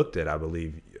actually looked at, I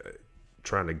believe,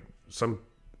 some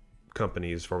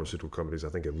companies, pharmaceutical companies, I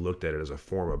think, have looked at it as a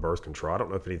form of birth control. I don't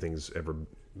know if anything's ever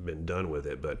been done with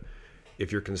it, but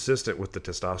if you're consistent with the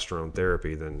testosterone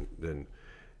therapy, then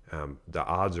the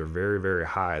odds are very, very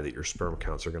high that your sperm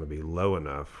counts are going to be low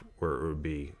enough where it would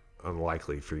be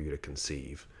unlikely for you to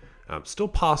conceive. Still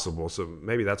possible, so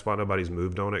maybe that's why nobody's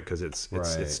moved on it, because it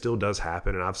still does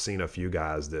happen, and I've seen a few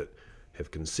guys that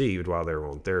have conceived while they were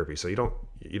on therapy. So you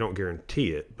don't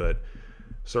guarantee it, but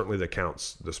certainly the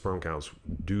sperm counts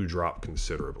do drop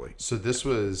considerably. So this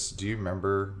was, do you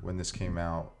remember when this came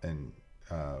out? And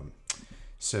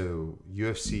so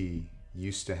UFC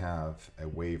used to have a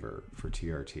waiver for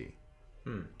TRT.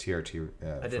 TRT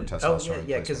I for didn't. testosterone.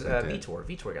 Yeah, because replacement.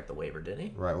 Vitor got the waiver, didn't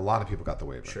he? Right. Well, a lot of people got the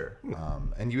waiver. Sure.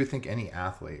 And you would think any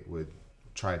athlete would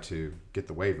try to get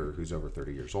the waiver who's over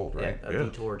 30 years old, right? Yeah,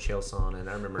 Vitor, Chael Sonnen,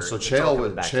 I remember. So it's all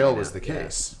coming back to me Chael now. was the Yeah.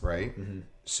 case, right?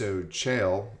 So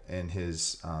Chael and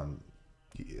his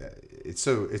it's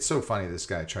so funny. This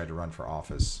guy tried to run for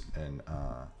office, and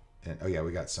oh yeah,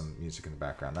 we got some music in the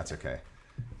background. That's okay.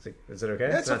 Is it okay?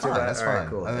 That's It's not fine. too bad? That's All fine. right,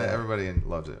 cool. I think Yeah. everybody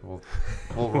loves it. We'll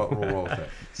roll with it.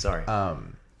 Sorry.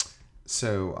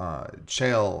 So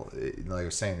Chael, like I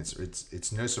was saying,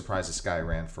 it's no surprise this guy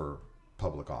ran for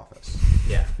public office.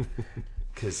 Yeah.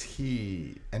 Because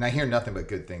and I hear nothing but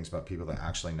good things about people that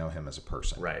actually know him as a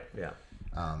person. Right. Yeah.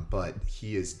 But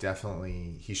he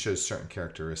shows certain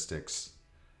characteristics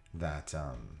that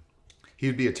he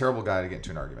would be a terrible guy to get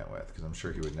into an argument with, because I'm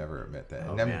sure he would never admit that.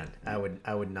 Oh man, I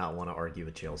would not want to argue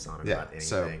with Chael Sonnen about anything.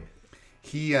 So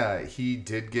he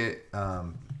did get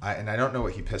and I don't know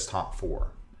what he pissed hot for.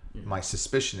 My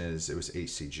suspicion is it was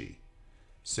HCG.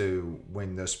 So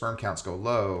when those sperm counts go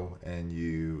low and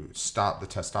you stop the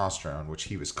testosterone, which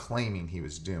he was claiming he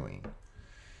was doing,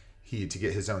 to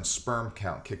get his own sperm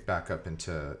count kicked back up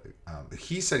into,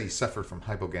 he said he suffered from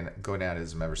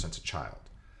hypogonadism ever since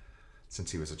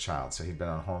he was a child. So he'd been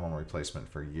on hormone replacement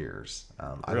for years.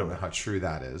 I don't know how true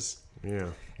that is. Yeah.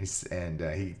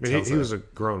 He was a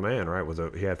grown man, right?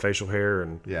 He had facial hair,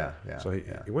 and so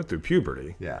he went through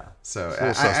puberty. Yeah. So It's a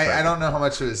little suspect. I don't know how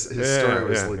much of his story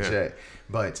was legit, yeah.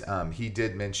 but he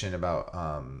did mention about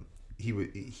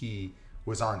he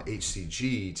was on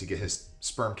HCG to get his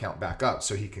sperm count back up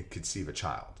so he could conceive a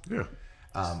child. Yeah.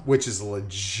 Which is a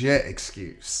legit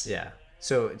excuse. Yeah.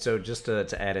 So just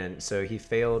to add in, so he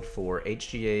failed for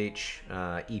HGH,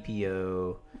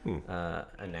 EPO,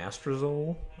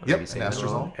 anastrozole. Yep,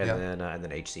 anastrozole, anastrozole, and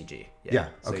then HCG. Yeah,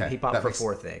 So okay. he popped That for makes-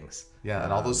 4 things. Yeah,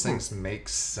 and all those things make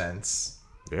sense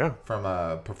Yeah. from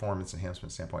a performance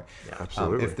enhancement standpoint.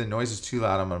 Absolutely. If the noise is too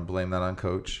loud, I'm going to blame that on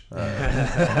Coach.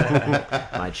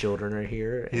 My children are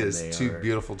here. And His they two are,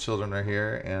 beautiful children are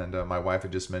here, and my wife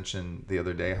had just mentioned the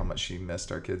other day how much she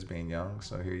missed our kids being young.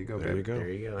 So here you go, There you babe. go. There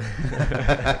you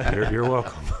go. You're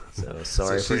welcome. So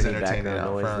sorry So for she's any entertaining background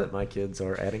out noise front. that my kids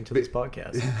are adding to this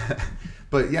podcast.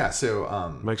 But yeah,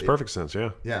 so Makes perfect sense.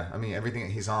 Yeah. yeah, I mean everything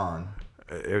that he's on.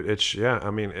 It's yeah. I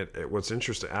mean, what's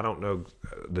interesting, I don't know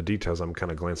the details. I'm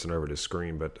kind of glancing over the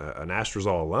screen, but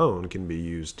anastrozole alone can be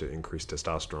used to increase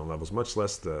testosterone levels, much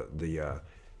less the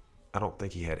I don't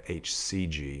think he had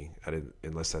HCG.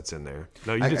 Unless that's in there.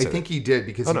 No, you I did say think that. he did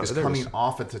because Oh, he no, was there it coming is.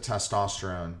 off at the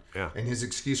testosterone, Yeah. and his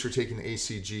excuse for taking the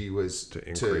HCG was to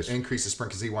increase the sperm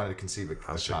because he wanted to conceive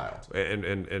a child.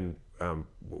 And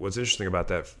what's interesting about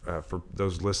that for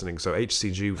those listening, so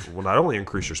HCG will not only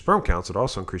increase your sperm counts, it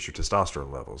also increase your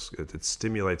testosterone levels. It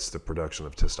stimulates the production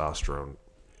of testosterone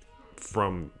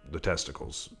from the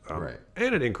testicles, Right.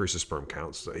 And it increases sperm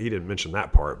counts. He didn't mention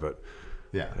that part, but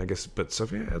Yeah. I guess. But so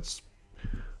yeah, it's.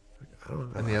 I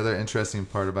don't know. And the other interesting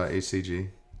part about HCG, do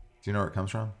you know where it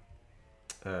comes from?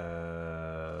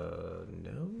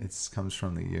 No. It comes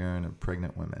from the urine of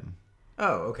pregnant women.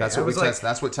 Oh, okay. That's I what we was like- test.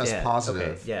 That's what tests yeah,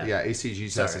 positive. okay, yeah. HCG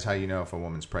test Sorry. is how you know if a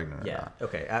woman's pregnant or Yeah. not.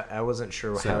 Okay. I wasn't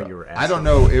sure So, how you were asking. I don't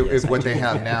know Yes, if what I they do.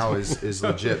 have now is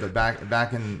legit, but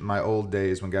back in my old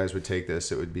days when guys would take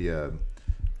this, it would be a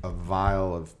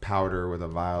vial of powder with a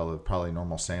vial of probably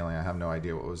normal saline. I have no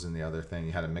idea what was in the other thing.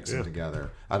 You had to mix them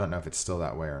together. I don't know if it's still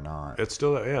that way or not. It's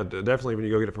still, yeah, definitely when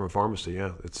you go get it from a pharmacy,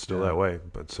 yeah, it's still that way.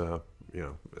 But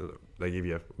they give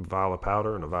you a vial of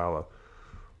powder and a vial of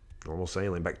normal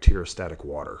saline bacteriostatic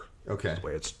water. Okay. That's the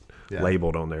way it's Yeah.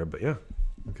 labeled on there. But yeah.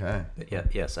 Okay. But yeah,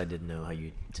 yes, I didn't know how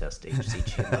you test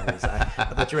HCG levels. I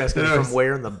thought you were asking It always- from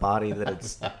where in the body that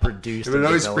it's produced. It and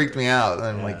always developed. freaked me out.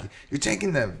 I'm Yeah. like, you're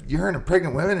taking the urine of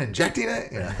pregnant women and injecting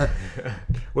it? Yeah.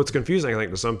 What's confusing, I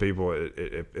think, to some people,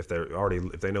 if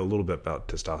they know a little bit about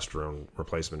testosterone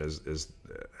replacement, is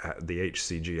the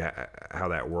HCG, how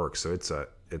that works. So it's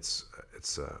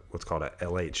what's called a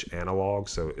LH analog.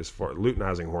 So as far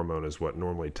luteinizing hormone is what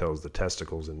normally tells the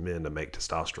testicles in men to make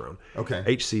testosterone. Okay.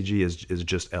 HCG is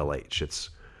just LH.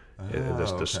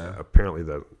 Okay. Apparently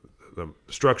the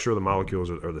structure of the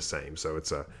molecules are the same. So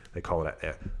they call it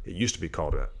it used to be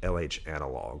called a LH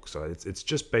analog. So it's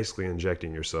just basically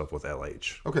injecting yourself with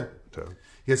LH. Okay. So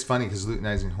Yeah, it's funny because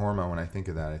luteinizing hormone, when I think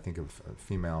of that, I think of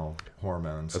female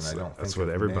hormones, and I don't that's think what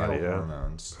of everybody, male yeah.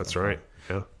 hormones. That's Okay. right.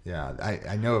 Yeah. Yeah,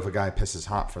 I know if a guy pisses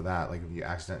hot for that, like if you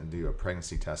accidentally do a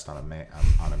pregnancy test on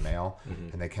a male,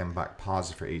 and they come back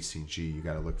positive for HCG, you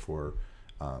got to look for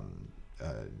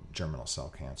germinal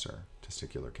cell cancer,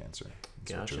 testicular cancer.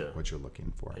 That's Gotcha. what you're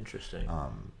looking for. Interesting.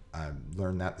 I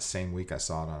learned that the same week I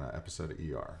saw it on an episode of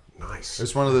ER. Nice.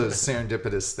 It's one of those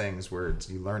serendipitous things where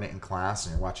you learn it in class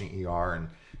and you're watching ER and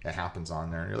it happens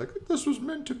on there and you're like, this was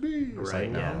meant to be. It's Right,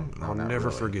 like, no, yeah. no, I'll not never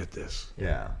really. forget this.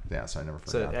 Yeah, so I never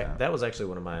So forgot that. that was actually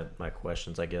one of my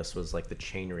questions, I guess, was like the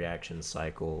chain reaction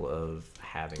cycle of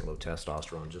having low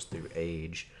testosterone just through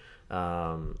age.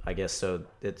 I guess so.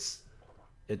 It's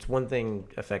one thing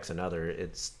affects another.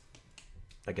 It's,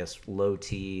 I guess, low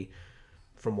T.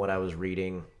 From what I was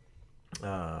reading,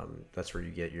 that's where you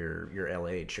get your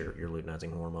LH, your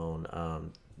luteinizing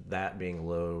hormone. That being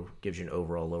low gives you an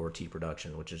overall lower T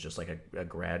production, which is just like a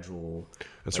gradual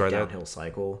That's like, right. downhill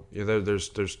cycle. Yeah, there's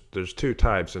two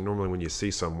types, and normally when you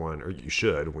see someone, or you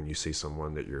should, when you see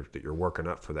someone that you're working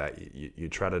up for that, you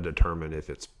try to determine if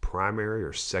it's primary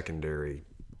or secondary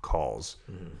cause.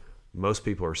 Mm-hmm. Most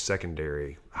people are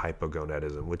secondary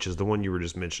hypogonadism, which is the one you were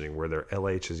just mentioning, where their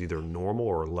LH is either normal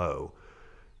or low.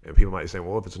 And people might say,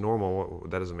 well, if it's normal,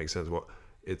 that doesn't make sense. Well,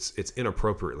 it's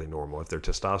inappropriately normal. If their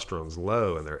testosterone's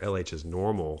low and their LH is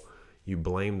normal, you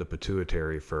blame the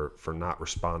pituitary for not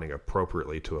responding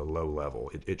appropriately to a low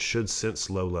level. It should sense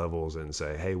low levels and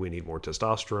say, hey, we need more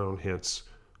testosterone. Hence,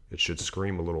 it should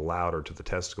scream a little louder to the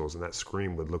testicles, and that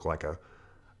scream would look like an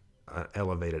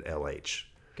elevated LH.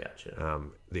 Gotcha.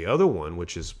 The other one,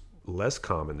 which is less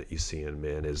common that you see in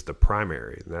men, is the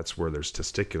primary, and that's where there's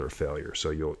testicular failure.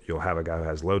 So you'll have a guy who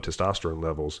has low testosterone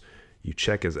levels. You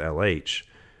check his LH,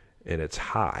 and it's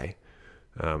high.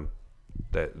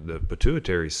 That the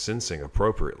pituitary is sensing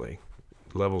appropriately.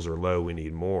 Levels are low. We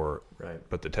need more. Right.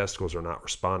 But the testicles are not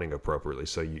responding appropriately.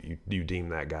 So you deem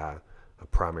that guy a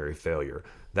primary failure.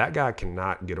 That guy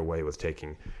cannot get away with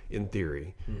taking, in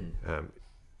theory,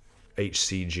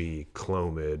 HCG,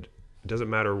 Clomid. It doesn't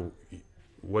matter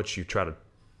what you try to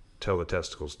tell the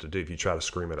testicles to do. If you try to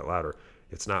scream at it louder,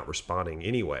 it's not responding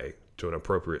anyway to an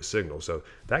appropriate signal. So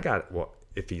that guy, well,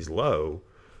 if he's low,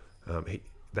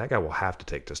 that guy will have to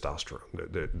take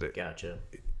testosterone. Gotcha.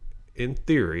 In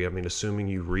theory, I mean, assuming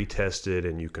you retested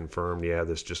and you confirmed, yeah,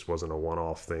 this just wasn't a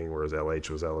one-off thing where his LH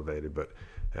was elevated, but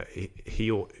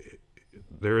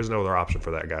there is no other option for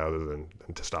that guy other than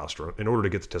testosterone in order to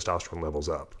get the testosterone levels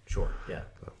up. Sure. Yeah.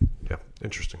 So, yeah,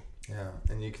 interesting. Yeah,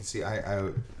 and you can see,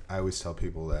 I always tell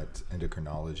people that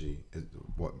endocrinology is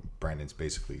what Brandon's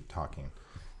basically talking.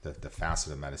 The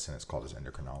facet of medicine it's called is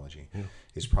endocrinology. Yeah.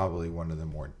 Is probably one of the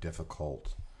more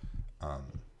difficult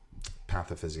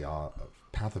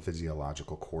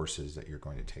pathophysiological courses that you're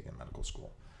going to take in medical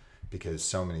school, because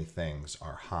so many things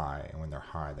are high, and when they're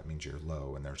high, that means you're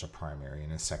low, and there's a primary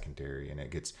and a secondary, and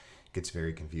it gets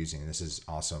very confusing. This is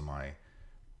also my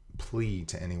plea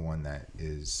to anyone that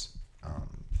is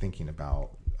thinking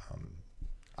about,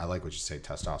 I like what you say,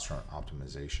 testosterone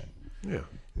optimization. Yeah.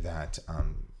 That,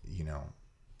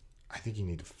 I think you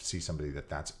need to see somebody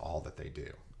that's all that they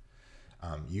do.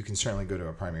 You can certainly go to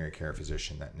a primary care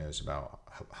physician that knows about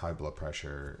high blood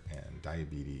pressure and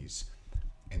diabetes,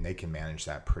 and they can manage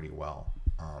that pretty well.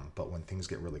 But when things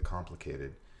get really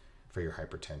complicated for your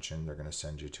hypertension, they're going to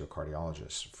send you to a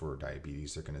cardiologist. For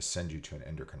diabetes, they're going to send you to an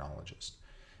endocrinologist.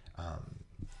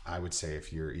 I would say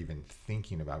if you're even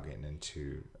thinking about getting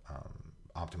into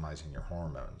optimizing your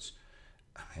hormones,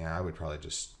 I would probably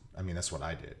that's what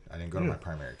I did. I didn't go to my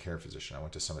primary care physician. I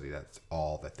went to somebody that's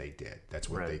all that they did. That's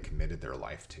what they committed their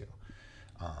life to.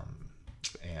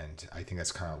 And I think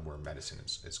that's kind of where medicine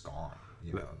is gone.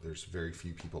 There's very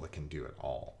few people that can do it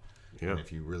all. Yeah. And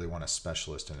if you really want a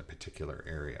specialist in a particular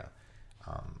area,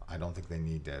 I don't think they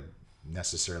need to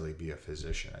necessarily be a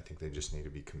physician. I think they just need to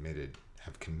be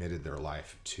have committed their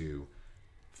life to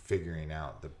figuring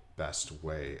out the best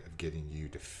way of getting you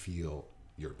to feel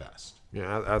your best.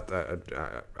 Yeah,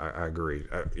 I agree.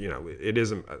 It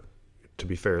isn't. To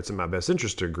be fair, it's in my best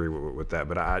interest to agree with that,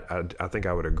 but I think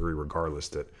I would agree regardless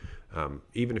that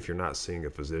even if you're not seeing a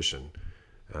physician,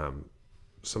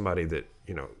 somebody that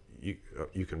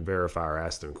you can verify or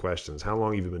ask them questions. How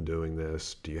long have you been doing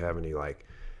this? Do you have any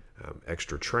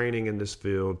extra training in this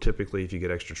field? Typically, if you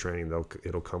get extra training,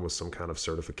 it'll come with some kind of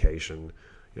certification.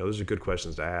 Those are good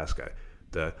questions to ask.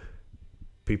 The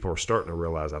people are starting to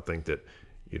realize, I think, that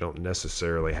you don't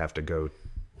necessarily have to go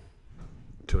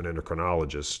to an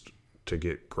endocrinologist to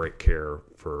get great care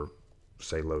for,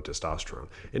 say, low testosterone.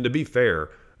 And to be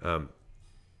fair,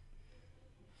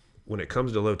 when it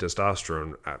comes to low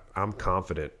testosterone, I'm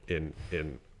confident in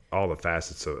all the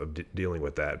facets of dealing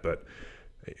with that. But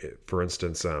for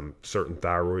instance, certain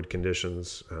thyroid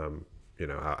conditions,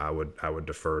 I would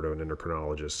defer to an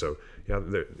endocrinologist. So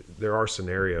there are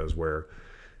scenarios where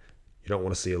you don't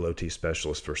want to see a low T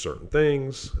specialist for certain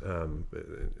things.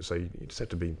 So you just have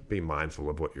to be mindful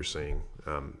of what you're seeing.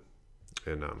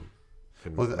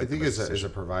 Well, I think as a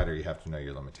provider, you have to know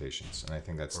your limitations, and I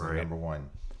think that's the number one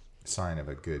sign of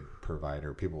a good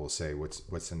provider. People will say,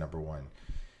 "What's the number one?"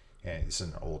 And it's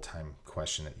an old time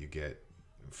question that you get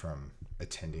from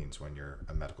attendings when you're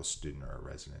a medical student or a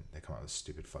resident. They come out with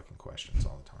stupid fucking questions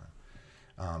all the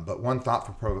time. But one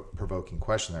thought-provoking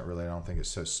question that really I don't think is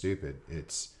so stupid.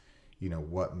 It's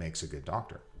what makes a good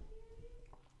doctor?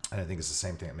 And I think it's the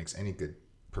same thing that makes any good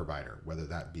provider, whether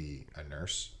that be a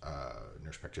nurse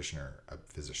practitioner, a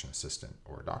physician assistant,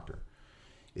 or a doctor,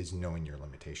 is knowing your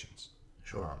limitations.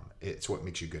 Sure. It's what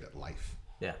makes you good at life.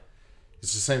 Yeah.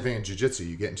 It's the same thing in jiu-jitsu.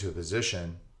 You get into a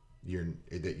position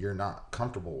that you're not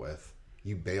comfortable with,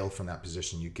 you bail from that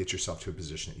position, you get yourself to a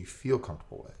position that you feel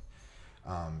comfortable with.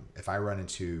 If I run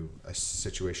into a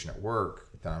situation at work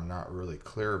that I'm not really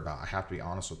clear about, I have to be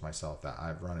honest with myself that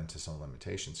I've run into some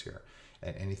limitations here.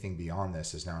 And anything beyond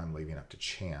this is now I'm leaving up to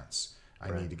chance.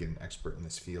 I need to get an expert in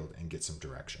this field and get some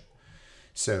direction.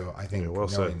 So I think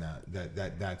knowing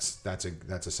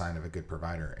that's a sign of a good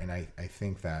provider. And I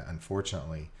think that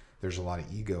unfortunately there's a lot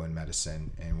of ego in medicine.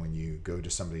 And when you go to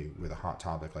somebody with a hot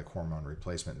topic like hormone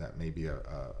replacement, that may be a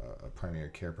primary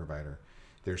care provider,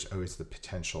 there's always the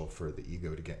potential for the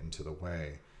ego to get into the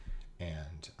way,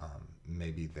 and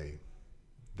maybe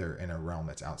they're in a realm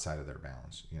that's outside of their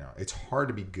bounds. It's hard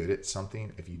to be good at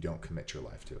something if you don't commit your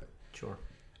life to it. Sure.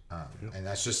 And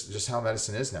that's just how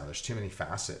medicine is now. There's too many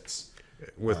facets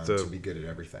to be good at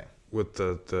everything. With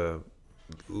the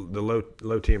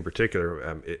low T in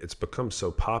particular, it's become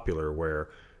so popular where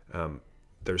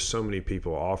there's so many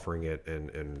people offering it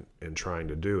and trying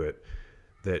to do it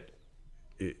that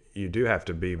you do have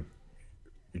to be.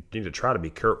 You need to try to be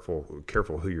careful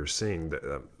who you're seeing.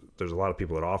 There's a lot of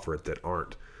people that offer it that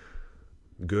aren't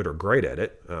good or great at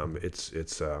it.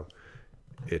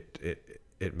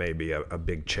 It may be a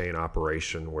big chain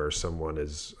operation where someone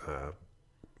is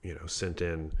sent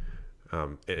in.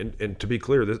 And to be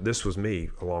clear, this was me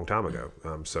a long time ago.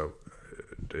 So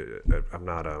I'm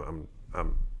not I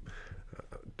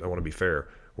want to be fair.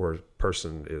 Where a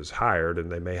person is hired and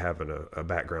they may have a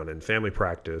background in family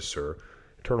practice or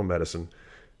internal medicine.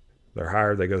 They're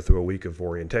hired, they go through a week of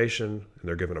orientation, and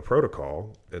they're given a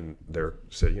protocol, and they're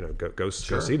said, go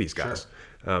see these guys.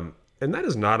 Sure. And that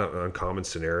is not an uncommon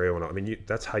scenario. And I mean,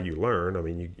 that's how you learn. I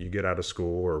mean, you get out of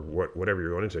school or whatever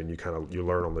you're going into, and you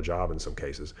learn on the job in some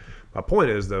cases. My point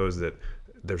is, though, is that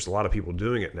there's a lot of people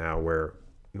doing it now where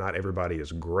not everybody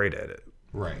is great at it.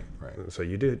 Right. So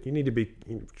you need to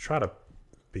try to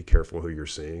be careful who you're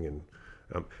seeing.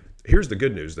 And here's the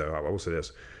good news, though. I will say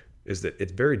this, is that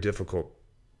it's very difficult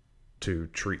to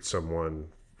treat someone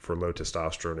for low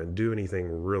testosterone and do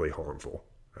anything really harmful.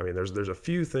 I mean, there's a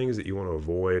few things that you want to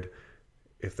avoid.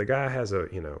 If the guy has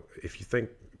if you think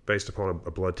based upon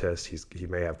a blood test, he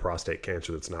may have prostate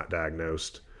cancer that's not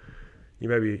diagnosed, you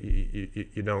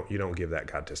don't give that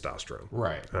guy testosterone.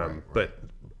 Right. But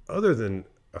other than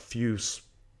a few,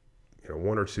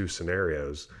 one or two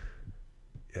scenarios,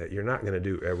 you're not going to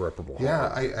do irreparable harm.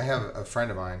 Yeah, I have a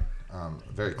friend of mine, a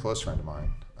very close friend of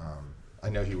mine. I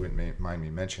know he wouldn't mind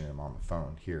me mentioning him on the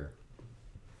phone here.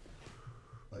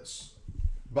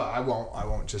 But I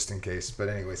won't just in case. But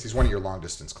anyways, he's one of your long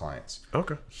distance clients.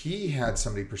 Okay. He had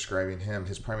somebody prescribing him,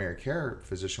 his primary care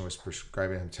physician was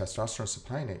prescribing him testosterone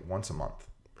supplying once a month.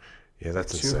 Yeah,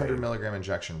 that's 200 insane. milligram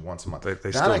injection once a month. They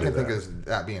that still I do can that. think of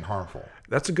that being harmful.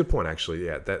 That's a good point, actually.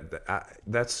 Yeah,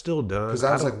 that's still done. Because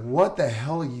I was like, what the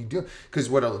hell are you doing?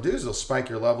 Because what it'll do is it'll spike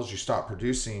your levels. You stop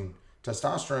producing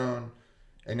testosterone.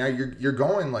 And now you're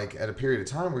going like at a period of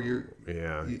time where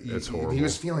it's horrible. He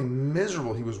was feeling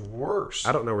miserable. He was worse.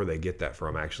 I don't know where they get that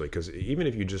from, actually, because even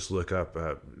if you just look up,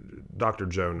 Dr.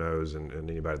 Joe knows, and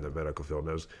anybody in the medical field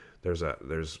knows,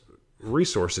 there's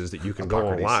resources that you can go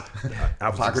online.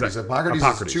 Hippocrates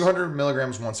is 200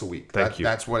 milligrams once a week. Thank you.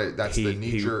 That's the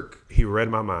knee jerk. He read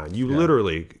my mind. You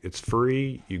literally, it's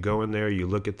free. You go in there, you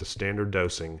look at the standard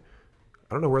dosing.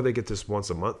 I don't know where they get this once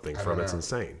a month thing from. It's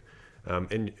insane.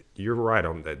 And you're right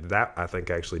on that. That I think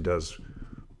actually does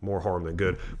more harm than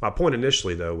good. My point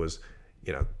initially, though, was,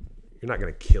 you're not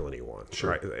going to kill anyone,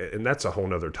 right? And that's a whole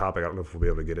nother topic. I don't know if we'll be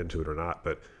able to get into it or not,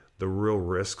 but the real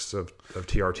risks of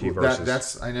TRT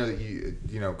versus I know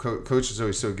that Coach is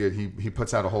always so good. He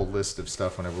puts out a whole list of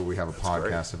stuff whenever we have a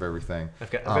podcast of everything.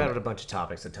 I've got a bunch of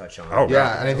topics to touch on. Oh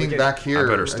yeah, and I think back here, I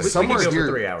better stay somewhere we can go here.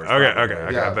 for 3 hours.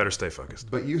 Okay. I better stay focused.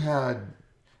 But you had,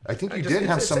 I think you Just- did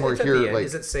have it's somewhere at here the end. like.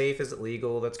 Is it safe? Is it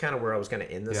legal? That's kind of where I was going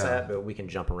to end this Yeah. at, but we can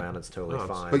jump around. It's totally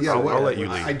fine. But yeah, I'll let you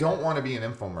lead. I don't want to be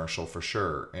an infomercial for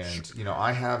sure, and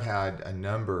I have had a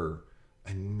number,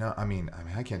 I mean,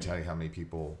 I can't tell you how many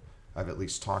people I've at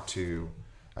least talked to.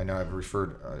 I know I've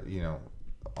referred,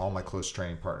 all my close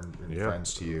training partners and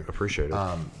friends to you. Appreciate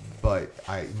it. But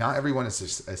not everyone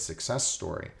is a success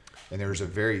story, and there's a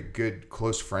very good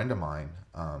close friend of mine.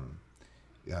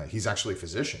 He's actually a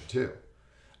physician too.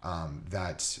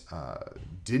 That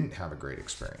didn't have a great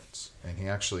experience, and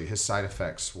his side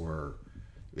effects were,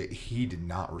 he did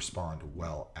not respond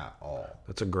well at all.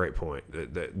 That's a great point.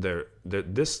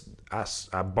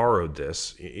 I borrowed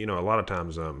this. A lot of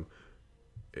times, I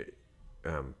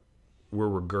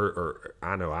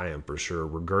know I am for sure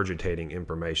regurgitating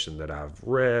information that I've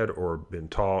read or been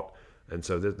taught, and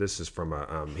so this is from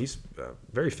he's a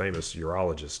very famous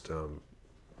urologist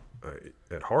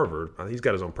at Harvard. He's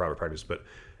got his own private practice, but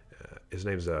his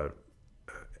name's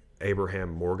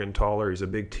Abraham Morgentaler. He's a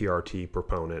big TRT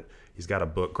proponent. He's got a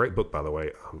book, great book, by the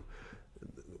way.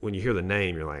 When you hear the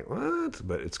name, you're like, what?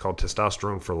 But it's called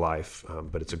Testosterone for Life.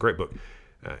 But it's a great book.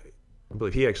 I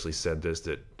believe he actually said this,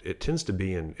 that it tends to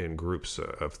be in groups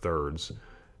of thirds.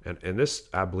 And this,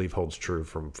 I believe, holds true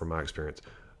from my experience.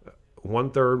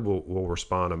 1/3 will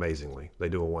respond amazingly. They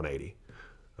do a 180.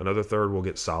 Another third will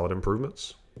get solid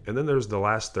improvements. And then there's the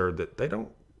last third that they don't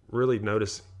really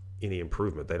notice any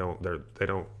improvement. They don't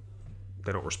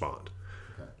respond.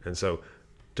 Okay. And so,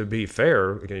 to be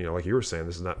fair, again, like you were saying,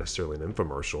 this is not necessarily an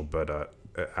infomercial, but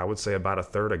I would say about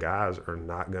 1/3 of guys are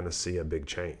not going to see a big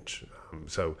change.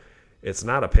 So it's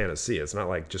not a panacea. It's not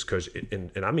like just because,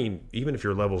 and I mean, even if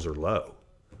your levels are low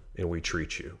and we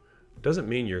treat you, it doesn't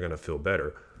mean you're going to feel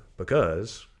better,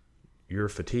 because your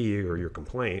fatigue or your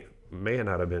complaint may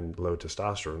not have been low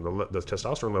testosterone. The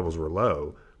testosterone levels were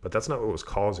low, but that's not what was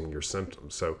causing your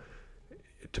symptoms. So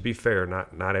to be fair,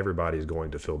 not everybody is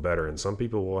going to feel better, and some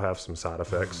people will have some side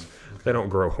effects. They don't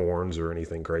grow horns or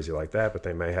anything crazy like that, but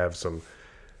they may have some.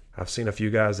 I've seen a few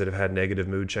guys that have had negative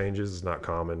mood changes. It's not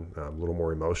common. A little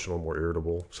more emotional, more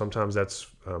irritable. Sometimes that's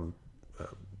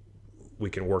we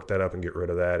can work that up and get rid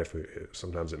of that.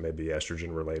 Sometimes it may be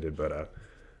estrogen related, but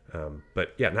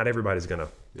yeah, not everybody's gonna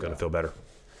feel better.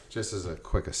 Just as a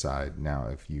quick aside, now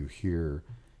if you hear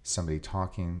somebody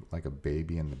talking like a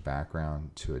baby in the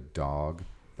background to a dog,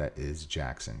 that is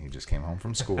Jackson. He just came home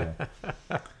from school,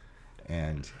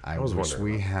 and I wish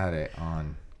we had it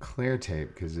on clear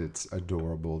tape, because it's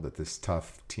adorable that this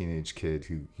tough teenage kid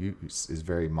who is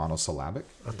very monosyllabic.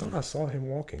 I thought I saw him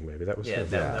walking. Maybe that was him.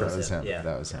 That was him. Yeah.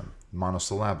 That was him.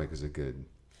 Monosyllabic is a good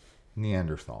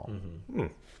Neanderthal. Mm-hmm.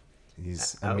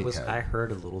 He's a meathead. I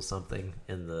heard a little something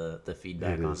in the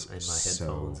feedback in my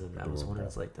headphones, and I was wondering,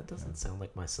 like, that doesn't sound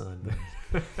like my son.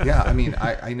 Yeah, I mean,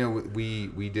 I know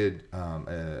we did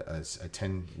a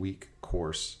 10-week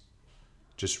course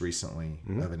just recently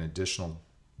of an additional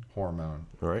hormone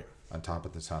on top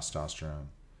of the testosterone.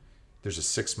 There's a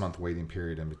 6-month waiting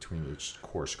period in between each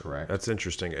course, correct? That's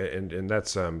interesting, and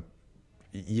that's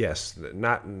yes,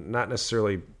 not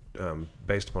necessarily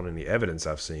based upon any evidence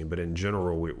I've seen, but in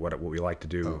general, what we like to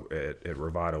do at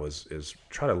Revital is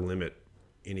try to limit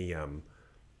any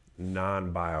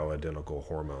non-bioidentical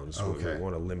hormones. Okay. We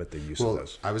want to limit the use of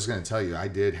those. I was going to tell you, I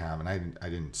did have, and I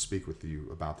didn't speak with you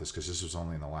about this because this was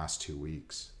only in the last 2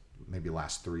 weeks, maybe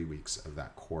last 3 weeks of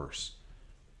that course.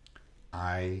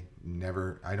 I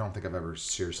don't think I've ever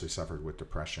seriously suffered with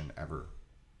depression ever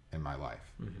in my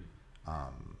life. Mm-hmm.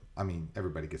 I mean,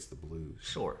 everybody gets the blues.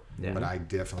 Sure. Yeah. But I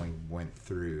definitely went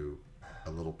through a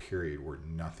little period where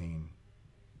nothing,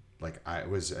 like it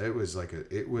was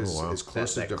as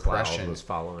close to depression cloud was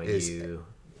following you.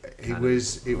 It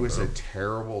was a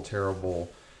terrible.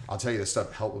 I'll tell you, this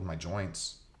stuff helped with my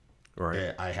joints.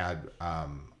 Right. I had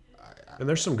And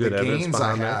there's some good the evidence gains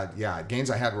behind gains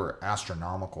I had were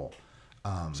astronomical.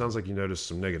 Sounds like you noticed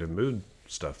some negative mood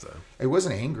stuff though. It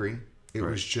wasn't angry. It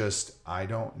Right. was just, I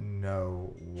don't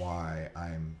know why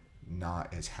I'm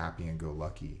not as happy and go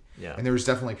lucky. Yeah. And there was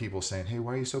definitely people saying, hey,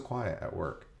 why are you so quiet at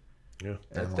work? Yeah.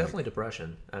 That's I'm definitely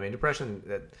depression. I mean, depression,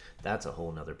 that's a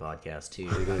whole nother podcast, too.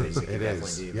 It is. It It definitely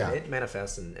is. do. Yeah. But it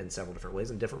manifests in several different ways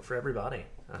and different for everybody.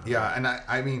 Yeah, and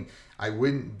I mean, I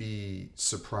wouldn't be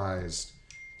surprised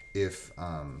if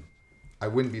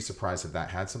that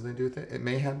had something to do with it. It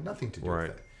may have nothing to do Right.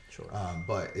 with it. Sure.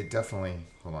 But it definitely,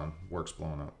 hold on, work's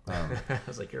blowing up. I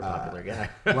was like, you're a popular guy.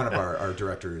 One of our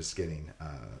directors is getting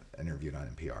interviewed on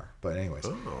NPR. But anyways,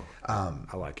 Oh.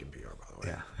 I like NPR, by the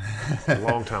way. yeah.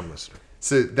 Long time listener.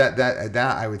 So that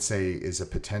I would say is a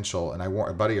potential, and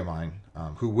a buddy of mine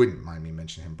who wouldn't mind me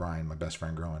mentioning him, Brian, my best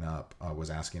friend growing up, was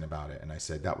asking about it, and I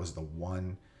said that was the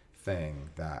one thing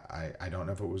that I don't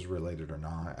know if it was related or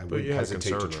not. I wouldn't you had hesitate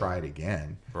to concern, try it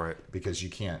again, Right. because you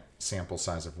can't, sample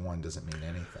size of one doesn't mean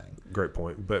anything. Great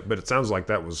point. But it sounds like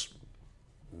that was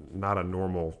not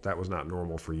normal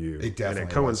for you. It definitely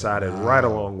and it coincided wasn't. right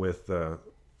along with the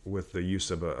use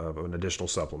of an additional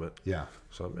supplement. Yeah.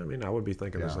 So I mean, I would be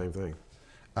thinking the Yeah. same thing.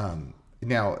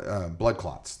 Now, blood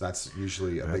clots. That's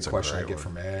usually a big a question I great get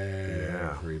one. from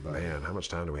Yeah, everybody. man, how much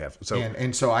time do we have? So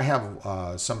And so I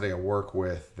have somebody I work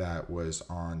with that was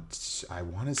on, I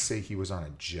want to say he was on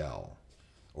a gel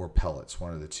or pellets,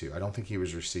 one of the two. I don't think he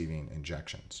was receiving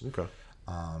injections. okay,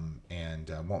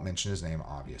 And won't mention his name,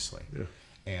 obviously. Yeah.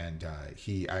 And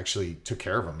he actually took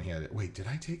care of him. Wait, did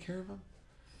I take care of him?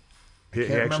 I he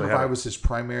can't remember actually if had I was his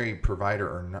primary provider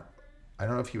or not. I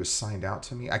don't know if he was signed out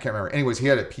to me. I can't remember. Anyways, he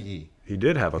had a PE. he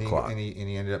did have a And clot.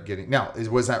 he ended up getting. Now,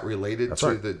 was that related to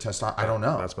right. the testosterone? I don't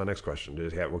know. That's my next question.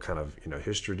 Did he have what kind of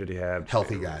history did he have?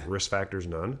 Healthy guy. Risk factors?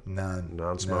 None. None.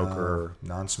 Non-smoker.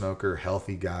 No, non-smoker,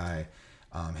 healthy guy.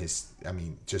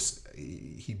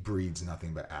 He breeds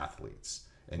nothing but athletes,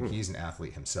 and he's an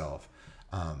athlete himself.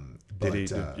 Did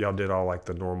y'all did all like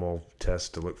the normal tests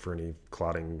to look for any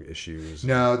clotting issues?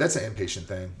 No, that's an inpatient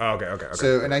thing. Oh, okay.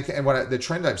 So, the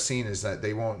trend I've seen is that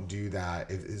they won't do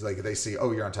that. It's like if they see,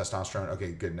 oh, you're on testosterone.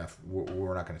 Okay, good enough.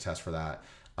 We're not going to test for that.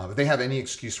 If they have any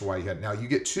excuse for why you had, now you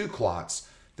get 2 clots,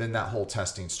 then that whole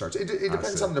testing starts. It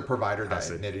depends see. on the provider that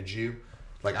see. admitted you.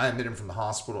 Like I admitted him from the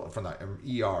hospital, from the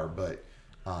ER, but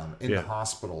in the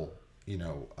hospital,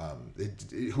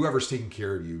 whoever's taking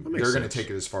care of you, they're going to take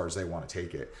it as far as they want to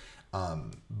take it.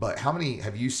 But how many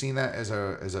have you seen that as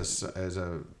a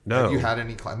No. have you had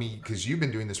any? I mean, because you've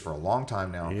been doing this for a long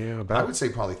time now. Yeah, I would say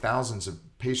probably thousands of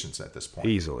patients at this point.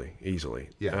 Easily.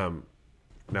 Yeah.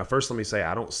 Now, first, let me say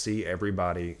I don't see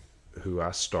everybody who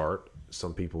I start.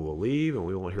 Some people will leave, and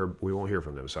we won't hear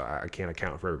from them. So I can't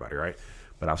account for everybody, right?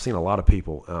 But I've seen a lot of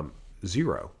people.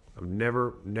 Zero. I've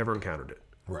never encountered it.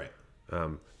 Right.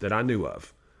 That I knew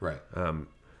of. Right.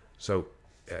 So,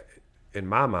 in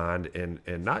my mind, and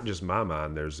not just my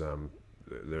mind, there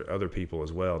are other people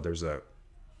as well.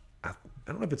 I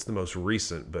don't know if it's the most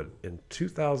recent, but in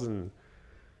 2000,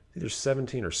 either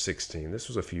 17 or 16, this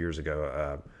was a few years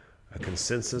ago, a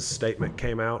consensus statement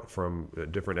came out from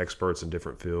different experts in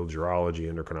different fields: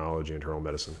 urology, endocrinology, internal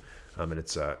medicine, and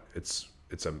it's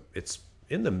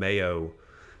in the Mayo,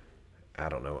 I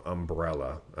don't know,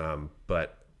 umbrella,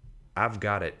 but I've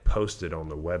got it posted on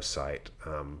the website,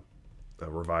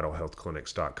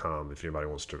 revitalhealthclinics.com, if anybody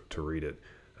wants to read it.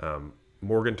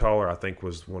 Morgenthaler, I think,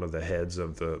 was one of the heads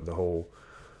of the whole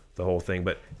thing,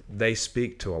 but they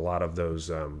speak to a lot of those,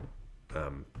 a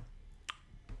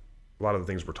lot of the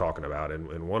things we're talking about,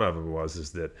 and one of them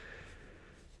is that,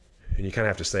 and you kind of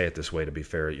have to say it this way to be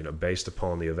fair, based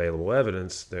upon the available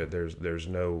evidence, there's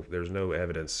no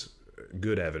evidence,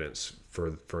 good evidence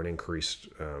for an increased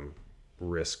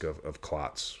risk of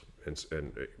clots and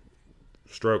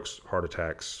strokes, heart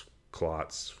attacks,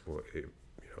 clots,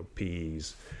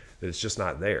 PEs. It's just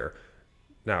not there.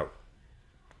 Now,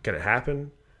 can it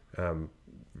happen?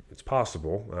 It's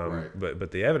possible, Right. but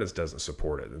the evidence doesn't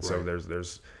support it. And so Right.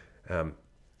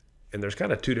 there's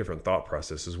kind of 2 different thought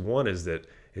processes. One is that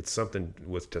it's something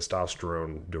with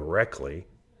testosterone directly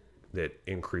that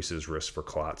increases risk for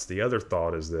clots. The other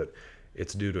thought is that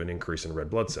it's due to an increase in red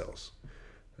blood cells.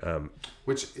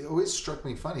 Which always struck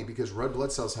me funny because red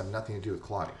blood cells have nothing to do with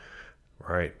clotting.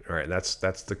 Right. That's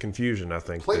the confusion, I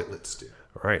think. Platelets do.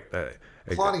 Right.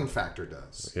 Clotting factor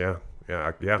does. Yeah.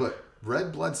 But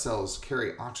red blood cells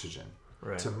carry oxygen.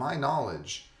 Right. To my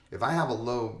knowledge, if I have a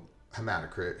low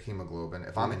hematocrit, hemoglobin,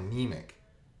 if I'm anemic,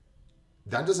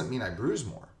 that doesn't mean I bruise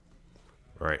more.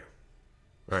 Right.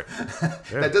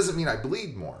 That doesn't mean I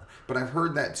bleed more. But I've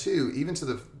heard that too, even to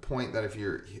the point that if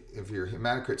your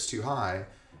hematocrit's too high,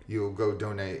 you'll go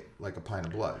donate like a pint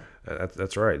of blood.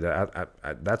 That's right.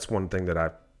 That's one thing that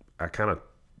I kind of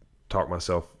talk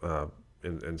myself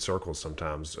in circles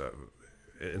sometimes.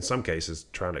 In some cases,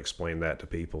 trying to explain that to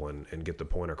people and get the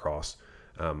point across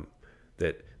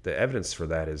that the evidence for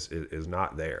that is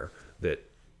not there.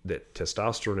 That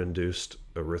testosterone-induced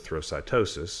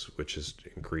erythrocytosis, which is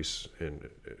increase in,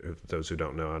 those who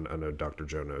don't know, I know Dr.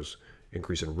 Joe knows,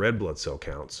 increase in red blood cell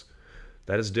counts,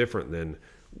 that is different than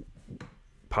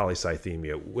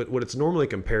polycythemia. What it's normally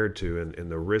compared to in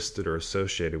the risks that are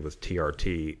associated with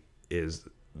TRT is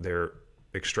they're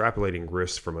extrapolating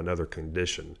risks from another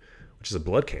condition, which is a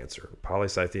blood cancer.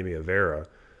 Polycythemia vera,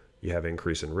 you have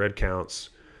increase in red counts.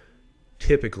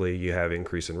 Typically, you have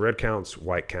increase in red counts,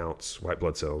 white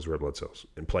blood cells, red blood cells,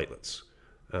 and platelets.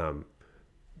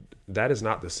 That is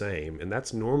not the same, and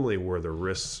that's normally where the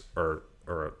risks are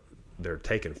they're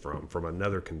taken from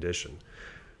another condition.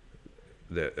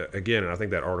 Again, and I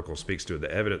think that article speaks to it,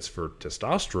 the evidence for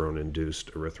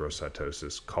testosterone-induced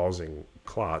erythrocytosis causing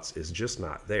clots is just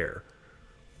not there.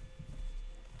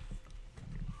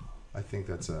 I think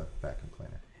that's a vacuum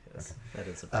cleaner. Yes, Okay. that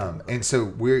is a And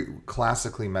so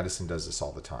classically, medicine does this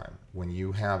all the time. When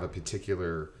you have a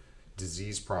particular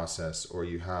disease process, or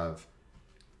you have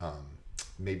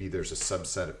maybe there's a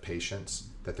subset of patients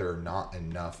that there are not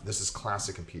enough. This is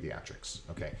classic in pediatrics.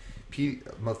 Okay,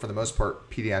 for the most part,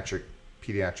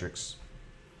 pediatrics.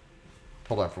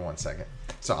 Hold on for 1 second.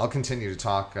 So I'll continue to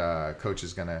talk. Coach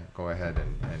is gonna go ahead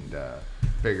and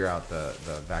figure out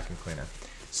the vacuum cleaner.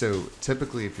 So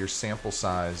typically, if your sample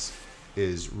size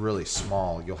is really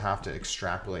small, you'll have to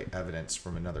extrapolate evidence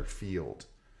from another field,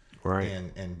 Right.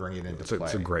 and bring it into play.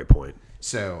 It's a great point.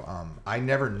 So I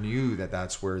never knew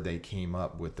that's where they came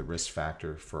up with the risk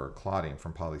factor for clotting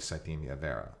from polycythemia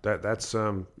vera. That's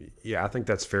I think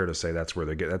that's fair to say that's where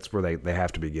they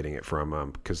have to be getting it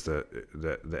from, because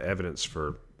the evidence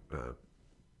for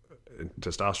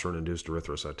testosterone-induced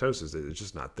erythrocytosis is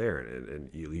just not there, and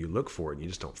you look for it and you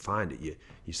just don't find it.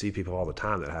 You see people all the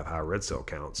time that have high red cell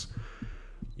counts.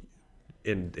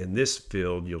 In this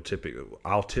field,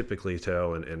 I'll typically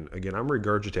tell, and again, I'm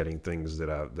regurgitating things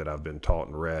that I've been taught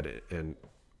and read, and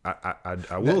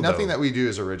I will. Nothing that we do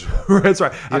is original. That's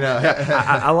right. You know?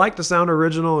 I like to sound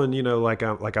original, and like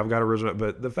I've got original,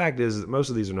 but the fact is that most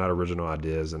of these are not original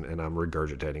ideas, and I'm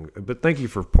regurgitating. But thank you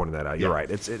for pointing that out. You're right.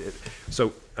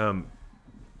 So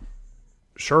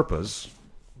Sherpas,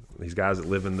 these guys that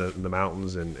live in the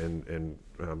mountains and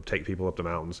take people up the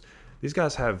mountains, these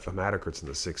guys have hematocrits in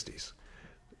the 60s.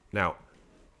 Now,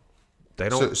 they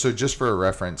don't. So just for a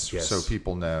reference, Yes. so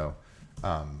people know,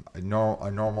 a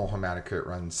normal hematocrit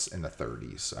runs in the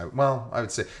 30s. I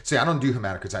would say. See, I don't do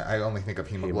hematocrits. I only think of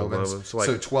hemoglobins. Hemoglobin,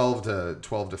 So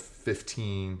 12 to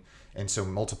 15, and so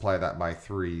multiply that by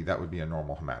 3. That would be a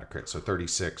normal hematocrit. So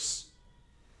 36,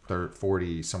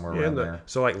 40, somewhere around there.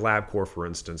 So like LabCorp, for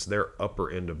instance, their upper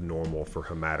end of normal for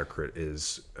hematocrit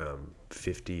is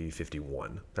 50,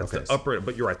 51. That's Okay. the upper end,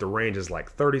 but you're right. The range is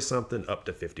like 30 something up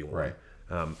to 51. Right.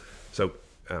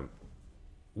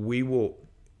 We will.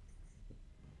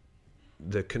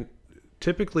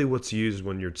 Typically what's used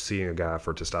when you're seeing a guy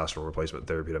for testosterone replacement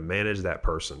therapy to manage that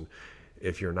person,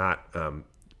 if you're not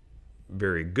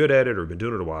very good at it or been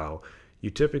doing it a while, you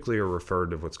typically are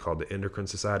referred to what's called the Endocrine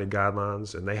Society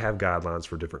guidelines, and they have guidelines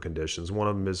for different conditions. One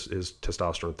of them is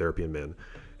testosterone therapy in men.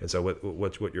 And so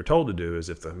what you're told to do is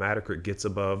if the hematocrit gets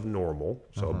above normal,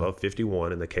 so above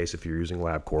 51 in the case if you're using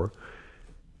LabCorp,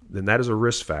 then that is a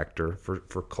risk factor for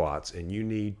clots, and you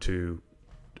need to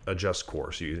adjust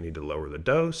course. You need to lower the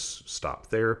dose, stop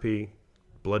therapy,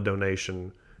 blood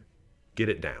donation, get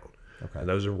it down. Okay. And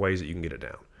those are ways that you can get it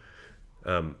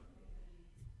down.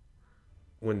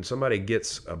 When somebody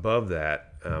gets above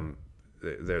that,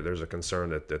 there's a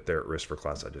concern that they're at risk for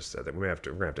clots. I just said that we're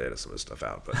gonna have to edit some of this stuff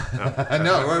out, but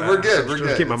No, we're good. We're just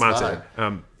good. keep my It's mindset.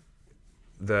 fine.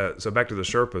 So back to the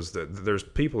Sherpas, there's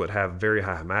people that have very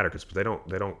high hematocrits, but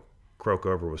they don't croak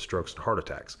over with strokes and heart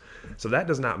attacks. So that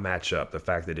does not match up the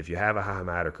fact that if you have a high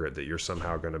hematocrit that you're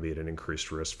somehow going to be at an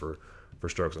increased risk for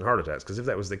strokes and heart attacks. Because if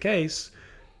that was the case,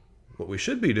 what we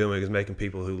should be doing is making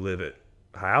people who live at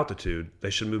high altitude, they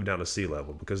should move down to sea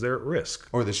level because they're at risk.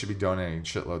 Or they should be donating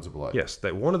shitloads of blood. Yes,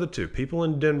 that one of the two. People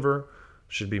in Denver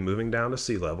should be moving down to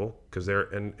sea level because they're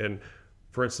and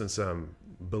for instance,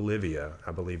 Bolivia,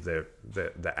 I believe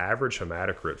the average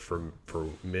hematocrit for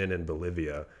men in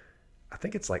Bolivia, I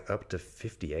think it's like up to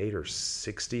 58 or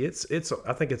 60. It's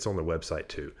I think it's on the website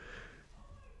too.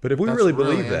 But if we That's really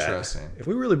really believe that, interesting.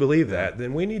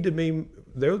 then we need to be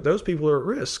those people are at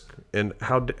risk, and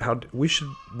how we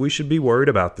should be worried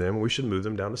about them. We should move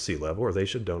them down to sea level, or they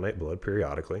should donate blood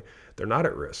periodically. They're not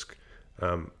at risk.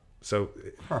 So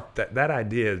that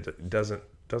idea doesn't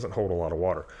hold a lot of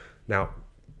water. Now,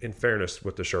 in fairness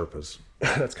with the Sherpas,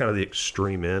 that's kind of the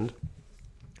extreme end.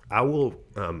 I will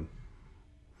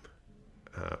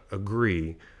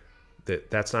agree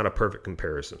that that's not a perfect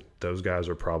comparison. Those guys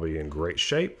are probably in great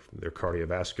shape. Their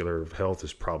cardiovascular health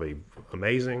is probably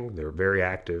amazing. They're very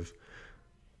active.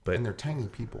 And they're tiny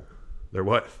people. They're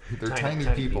what? They're tiny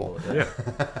people. Yeah.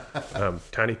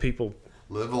 Tiny people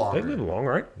Live longer. they live long,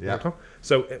 right? Yeah.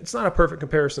 So it's not a perfect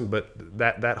comparison, but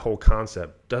that whole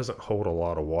concept doesn't hold a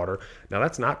lot of water. Now,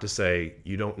 that's not to say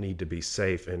you don't need to be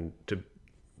safe. And to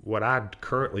what I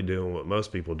currently do and what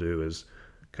most people do is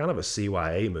kind of a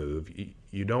CYA move.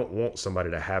 You don't want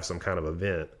somebody to have some kind of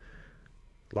event.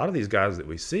 A lot of these guys that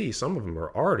we see, some of them are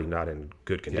already not in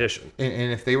good condition.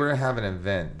 And if they were to have an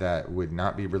event that would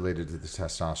not be related to the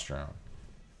testosterone,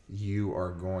 you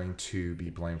are going to be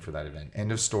blamed for that event.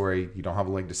 End of story. You don't have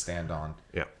a leg to stand on.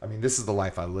 Yeah. I mean, this is the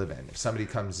life I live in. If somebody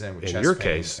comes in with In chest your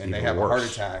pain case, and they even have a heart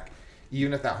worse. attack,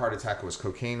 even if that heart attack was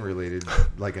cocaine related,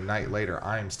 like a night later,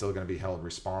 I am still going to be held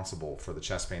responsible for the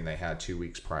chest pain they had 2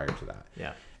 weeks prior to that.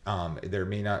 Yeah. There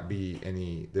may not be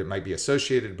any, that might be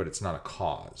associated, but it's not a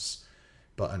cause.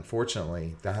 But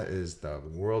unfortunately, that is the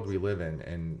world we live in.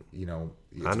 And,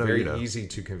 it's very easy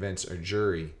to convince a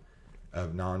jury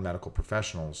of non-medical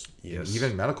professionals, Yes.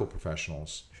 even medical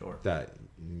professionals, Sure. that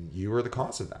you are the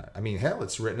cause of that. I mean, hell,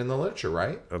 it's written in the literature,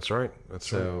 right? That's right. That's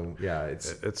right. So, yeah,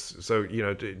 it's So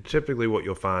typically what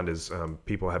you'll find is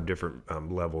people have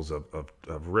different levels of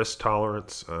risk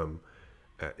tolerance.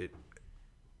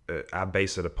 I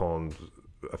base it upon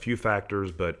a few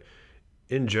factors, but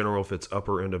in general, if it's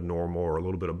upper end of normal or a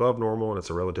little bit above normal and it's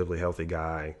a relatively healthy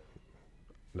guy,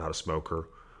 not a smoker,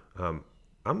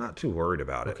 I'm not too worried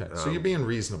about it. okay. So you're being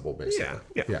reasonable, basically.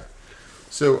 Yeah.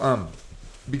 So,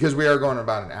 because we are going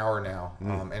about an hour now,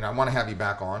 and I want to have you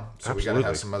back on, so we got to Absolutely.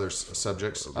 have some other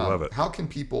subjects. Love it. How can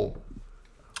people,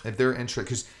 if they're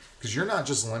interested, because you're not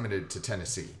just limited to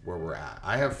Tennessee where we're at.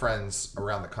 I have friends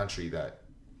around the country that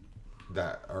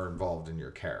are involved in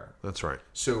your care. That's right.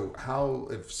 So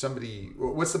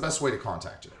what's the best way to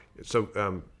contact you?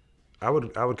 So I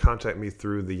would contact me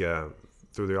through the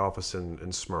office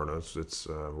in Smyrna. It's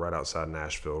right outside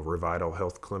Nashville. Revital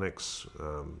Health Clinics,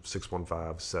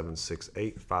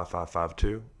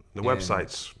 615-768-5552. The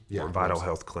website's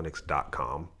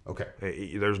revitalhealthclinics.com.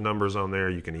 Okay. There's numbers on there.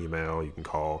 You can email, you can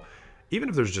call. Even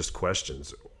if there's just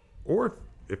questions, or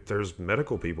if there's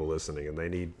medical people listening and they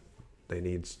need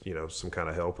some kind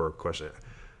of help or a question,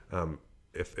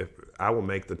 if I will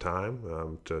make the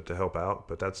time to help out.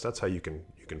 But that's how you can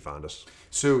find us.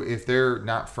 So if they're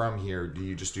not from here, do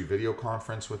you just do video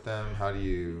conference with them? How do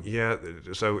you? Yeah.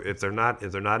 So if they're not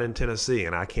in Tennessee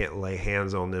and I can't lay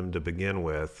hands on them to begin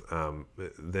with,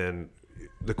 then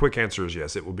the quick answer is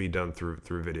yes. It will be done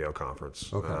through video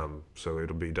conference. Okay. So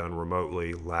it'll be done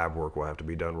remotely. Lab work will have to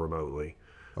be done remotely.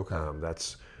 Okay.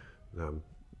 That's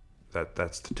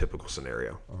the typical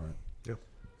scenario. All right. Yeah.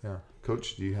 Yeah.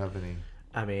 Coach, do you have any?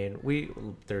 I mean,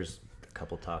 there's a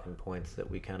couple talking points that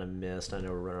we kind of missed. I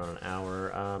know we're running on an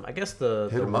hour. I guess the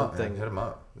Hit them one up, thing. man. Hit them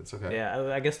up. It's okay.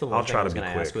 Yeah, I guess the one I'll thing try I was to be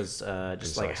going to ask quick, was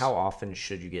just like concise. how often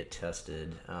should you get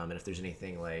tested, and if there's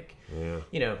anything like,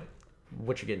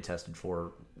 what you're getting tested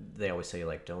for. They always say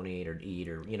like don't eat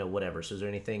or whatever. So is there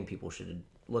anything people should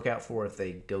look out for if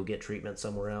they go get treatment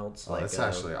somewhere else? Oh, that's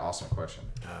actually an awesome question.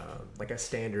 Like a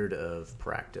standard of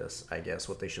practice, I guess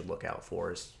what they should look out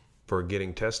for is. For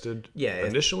getting tested Yeah,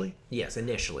 initially? Yes,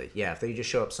 initially. Yeah, if they just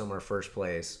show up somewhere first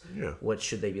place, Yeah. what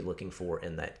should they be looking for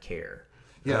in that care?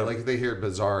 Yeah, like if they hear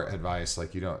bizarre advice,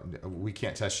 like we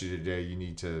can't test you today. You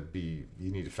need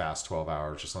to fast 12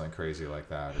 hours or something crazy like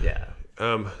that. Yeah.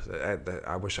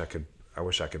 I wish I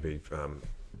could be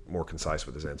more concise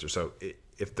with this answer. So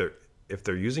if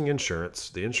they're using insurance,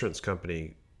 the insurance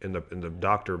company and the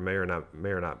doctor may or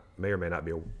may not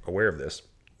be aware of this.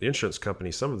 The insurance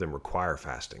company, some of them require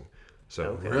fasting. So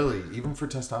Okay. Really, even for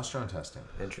testosterone testing.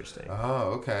 Interesting.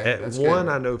 Oh, okay. That's one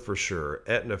good. I know for sure.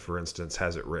 Aetna, for instance,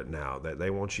 has it written out that they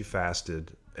want you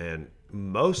fasted, and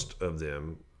most of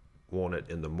them want it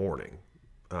in the morning.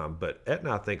 But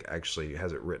Aetna, I think, actually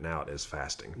has it written out as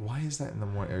fasting. Why is that in the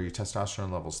morning? Are your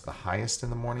testosterone levels the highest in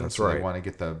the morning? That's so right. They want to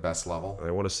get the best level.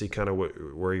 They want to see kind of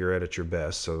where you're at your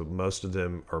best. So most of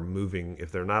them are moving.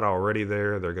 If they're not already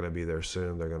there, they're going to be there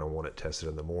soon. They're going to want it tested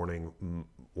in the morning.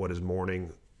 What is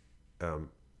morning?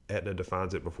 Aetna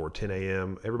defines it before 10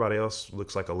 a.m. Everybody else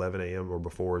looks like 11 a.m. or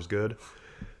before is good.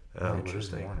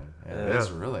 Interesting. It is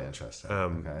really interesting.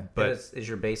 Okay. But is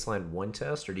your baseline one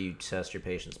test, or do you test your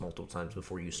patients multiple times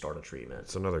before you start a treatment?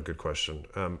 it's another good question.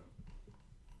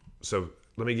 So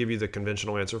let me give you the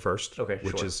conventional answer first. Okay,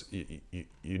 which sure. is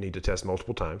you need to test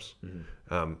multiple times.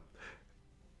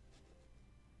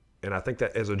 And I think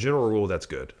that as a general rule, that's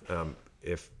good.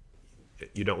 If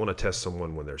you don't want to test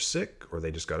someone when they're sick or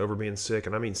they just got over being sick,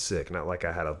 and I mean sick, not like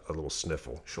I had a little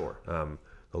sniffle. Sure.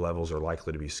 The levels are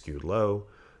likely to be skewed low.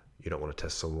 You don't want to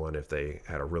test someone if they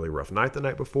had a really rough night the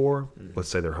night before. Let's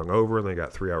say they're hungover and they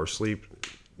got 3 hours sleep.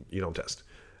 You don't test.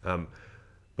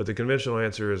 But the conventional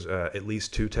answer is at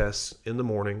least 2 tests in the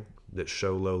morning that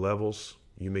show low levels.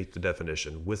 You meet the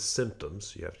definition with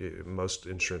symptoms. You have to. Most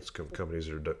insurance companies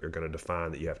are going to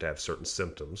define that you have to have certain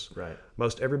symptoms. Right.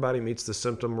 Most everybody meets the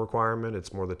symptom requirement.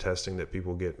 It's more the testing that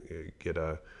people get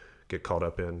caught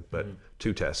up in. But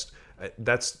 2 tests.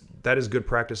 That is good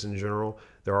practice in general.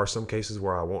 There are some cases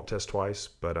where I won't test twice,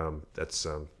 but that's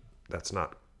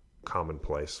not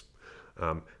commonplace.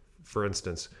 For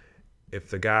instance,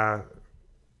 if the guy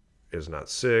is not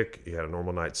sick, he had a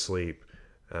normal night's sleep,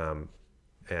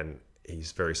 and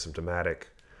he's very symptomatic.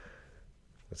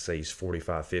 Let's say he's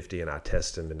 45, 50, and I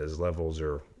test him and his levels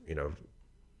are,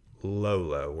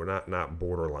 low. We're not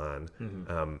borderline.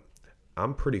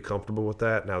 I'm pretty comfortable with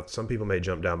that. Now, some people may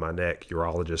jump down my neck,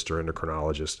 urologist or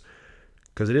endocrinologist,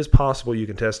 because it is possible you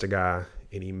can test a guy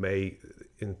and he may,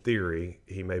 in theory,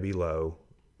 he may be low,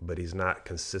 but he's not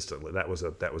consistently. That was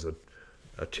a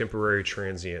temporary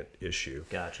transient issue.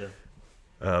 Gotcha.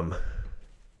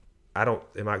 I don't,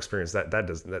 in my experience, that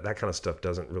kind of stuff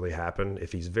doesn't really happen.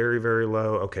 If he's very, very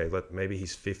low, okay, maybe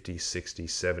he's 50, 60,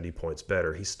 70 points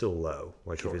better. He's still low.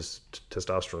 Like if his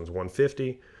testosterone's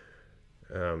 150,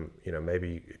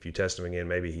 maybe if you test him again,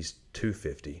 maybe he's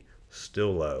 250,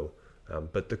 still low.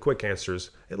 But the quick answer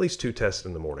is at least 2 tests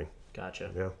in the morning.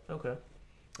 Gotcha. Yeah. Okay.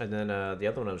 And then the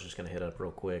other one I was just going to hit up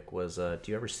real quick was, do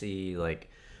you ever see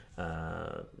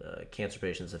cancer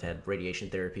patients have had radiation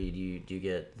therapy? Do you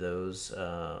get those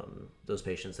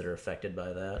patients that are affected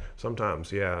by that? Sometimes,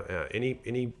 yeah.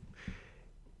 Any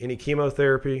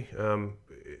chemotherapy,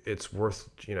 it's worth,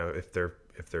 if they're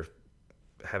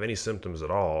have any symptoms at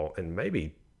all, and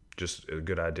maybe just a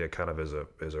good idea kind of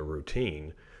as a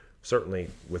routine. Certainly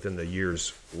within the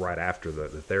years right after the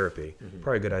therapy,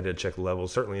 probably a good idea to check the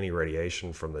levels. Certainly any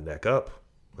radiation from the neck up,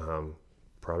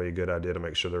 probably a good idea to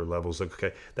make sure their levels look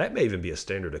okay. That may even be a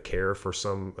standard of care for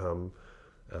some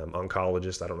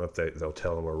oncologists. I don't know if they'll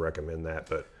tell them or recommend that,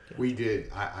 but we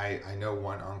did. I know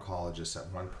one oncologist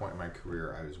at one point in my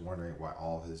career. I was wondering why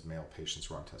all of his male patients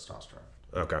were on testosterone.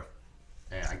 Okay.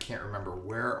 And I can't remember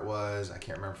where it was. I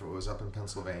can't remember if it was up in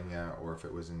Pennsylvania or if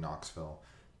it was in Knoxville.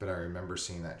 But I remember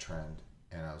seeing that trend,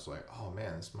 and I was like, "Oh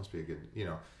man, this must be a good,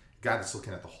 guy that's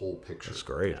looking at the whole picture." That's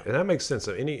great, Yeah. and that makes sense.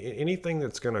 Anything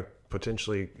that's going to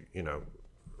potentially,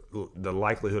 the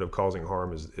likelihood of causing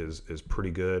harm is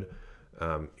pretty good.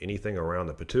 Anything around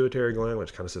the pituitary gland,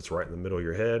 which kind of sits right in the middle of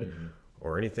your head,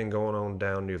 or anything going on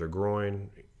down near the groin,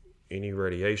 any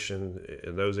radiation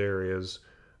in those areas,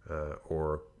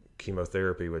 or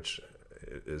chemotherapy, which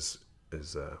is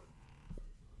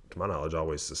to my knowledge,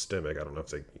 always systemic. I don't know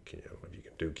if if you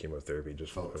can do chemotherapy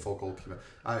just focal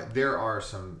chemo. There are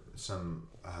some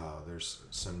there's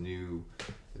some new.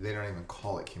 They don't even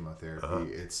call it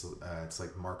chemotherapy. It's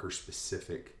like marker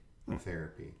specific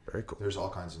therapy. Very cool. There's all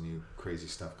kinds of new crazy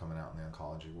stuff coming out in the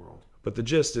oncology world. But the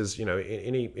gist is,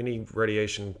 any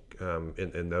radiation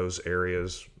in those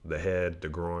areas, the head, the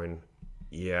groin.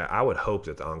 Yeah, I would hope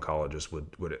that the oncologist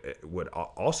would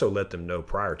also let them know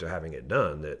prior to having it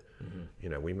done that,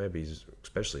 we may be,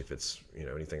 especially if it's,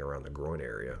 anything around the groin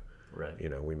area, Right.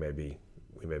 We may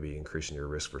be increasing your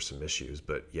risk for some issues.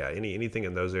 But yeah, anything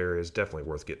in those areas, definitely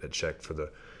worth getting it checked for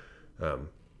the,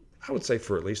 I would say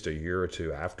for at least a year or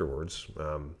 2 afterwards,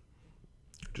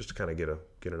 just to kind of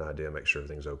get an idea, make sure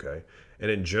everything's okay.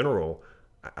 And in general,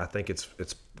 I think it's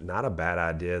not a bad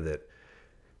idea that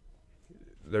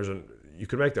you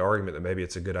could make the argument that maybe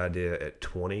it's a good idea at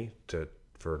 20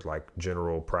 for like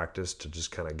general practice to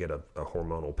just kind of get a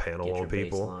hormonal panel Get on your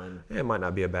people. baseline. Yeah, it might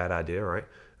not be a bad idea, right?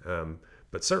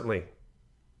 But certainly,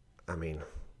 I mean,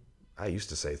 I used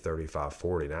to say 35,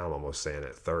 40. Now I'm almost saying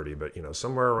at 30. But,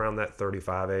 somewhere around that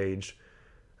 35 age,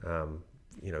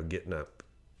 getting up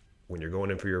when you're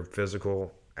going in for your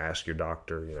physical, ask your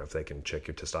doctor, if they can check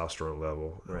your testosterone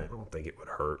level. Right. I don't think it would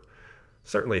hurt.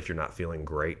 Certainly if you're not feeling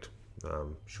great.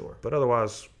 Sure. But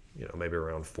otherwise, maybe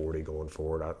around 40 going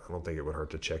forward, I don't think it would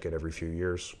hurt to check it every few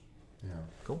years. Yeah.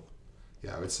 Cool.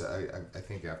 Yeah, I would say I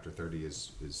think after 30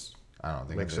 is I don't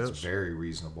think Makes that's sense. very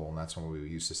reasonable, and that's when we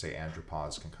used to say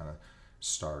andropause can kind of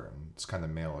start, and it's kind of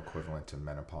male equivalent to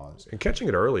menopause. And catching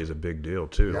it early is a big deal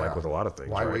too, Yeah. like with a lot of things.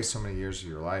 Why right? waste so many years of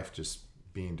your life just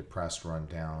being depressed, run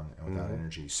down, and without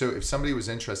energy. So if somebody was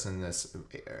interested in this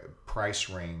price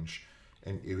range,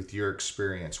 and with your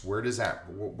experience, where does that?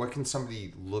 What can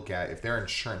somebody look at if their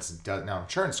insurance does? Now,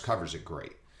 insurance covers it,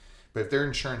 great, but if their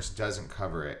insurance doesn't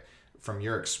cover it, from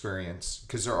your experience,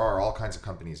 because there are all kinds of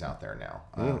companies out there now.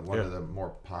 One of the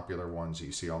more popular ones that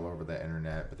you see all over the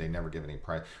internet, but they never give any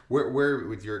price. Where,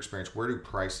 with your experience, where do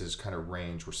prices kind of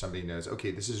range where somebody knows, okay,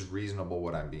 this is reasonable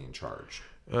what I'm being charged?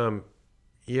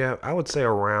 Yeah, I would say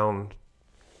around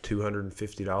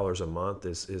 $250 a month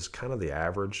is kind of the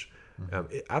average.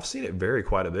 I've seen it vary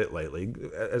quite a bit lately.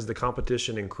 As the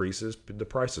competition increases, the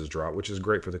prices drop, which is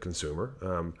great for the consumer.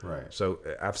 Right. So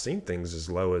I've seen things as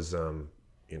low as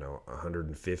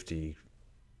 150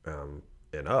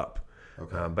 and up.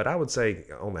 Okay. But I would say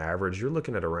on average, you're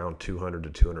looking at around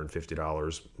 $200 to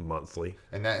 $250 monthly.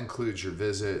 And that includes your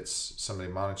visits,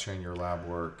 somebody monitoring your lab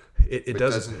work. It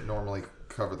doesn't normally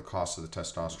cover the cost of the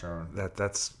testosterone.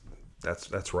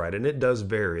 That's right, and it does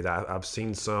vary. I've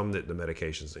seen some that the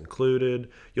medication's included.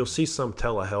 You'll see some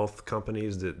telehealth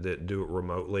companies that do it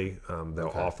remotely. They'll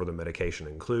offer the medication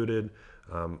included.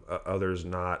 Others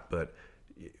not, but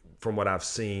from what I've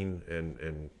seen,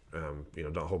 and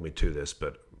don't hold me to this,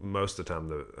 but most of the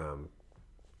time,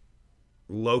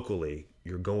 locally,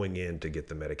 you're going in to get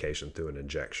the medication through an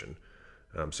injection,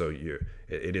 so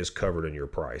it is covered in your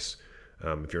price.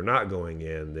 If you're not going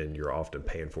in, then you're often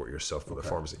paying for it yourself from the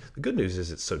pharmacy. The good news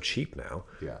is it's so cheap now.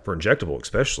 Yeah. For injectable,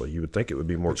 especially, you would think it would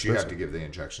be more But you expensive. have to give the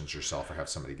injections yourself or have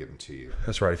somebody give them to you.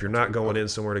 That's right. If you're not going in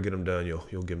somewhere to get them done,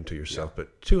 you'll give them to yourself.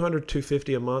 But $200,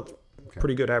 $250 a month.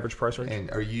 Pretty good average price range.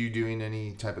 And are you doing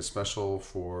any type of special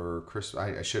for Christmas?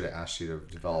 I should have asked you to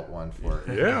develop one for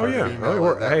Yeah,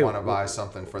 female that want to buy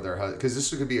something for their husband, because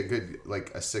this could be a good,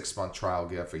 like a 6-month trial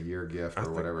gift, a year gift, or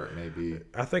whatever it may be.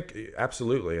 I think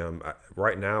absolutely.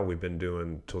 Right now we've been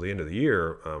doing till the end of the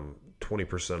year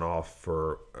 20% off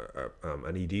for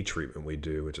an ED treatment we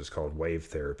do, which is called wave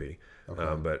therapy.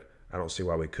 But I don't see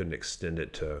why we couldn't extend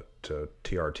it to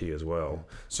TRT as well.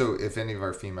 So if any of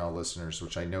our female listeners,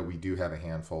 which I know we do have a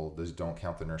handful, those don't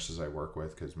count the nurses I work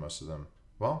with, because most of them,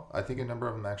 well, I think a number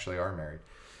of them actually are married.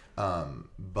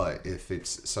 But if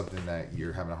it's something that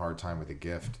you're having a hard time with a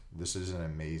gift, this is an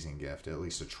amazing gift, at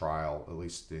least a trial, at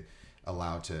least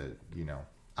allowed to,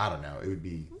 I don't know, it would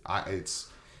be, it's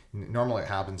normally it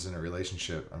happens in a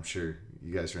relationship. I'm sure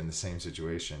you guys are in the same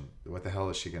situation. What the hell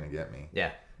is she going to get me?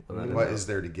 Yeah. What is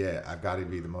there to get? I've got to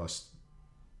be the most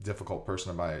difficult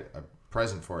person to buy a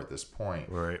present for at this point.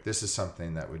 Right. This is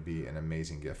something that would be an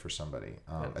amazing gift for somebody,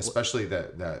 especially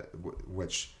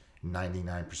which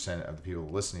 99% of the people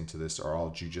listening to this are all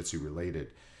jiu-jitsu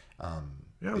related. Yeah,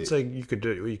 I would say you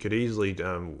could easily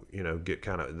get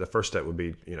kind of, the first step would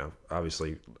be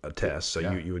obviously a test. So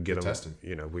you would get them tested.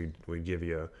 We'd give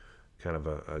you a kind of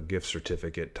a gift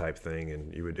certificate type thing,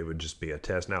 and it would just be a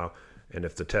test. Now, and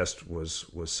if the test was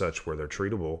such where they're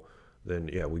treatable, then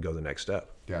we go the next step.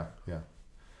 Yeah.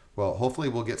 Well, hopefully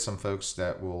we'll get some folks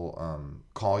that will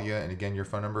call you. And again, your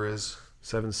phone number is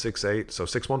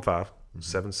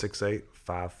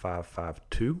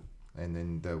 615-768-5552. And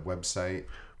then the website,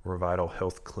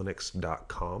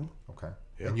 revitalhealthclinics.com. Okay.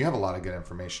 Yeah. And you have a lot of good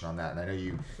information on that. And I know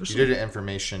you did an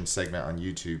information segment on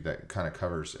YouTube that kind of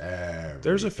covers everything.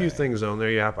 There's a few things on there.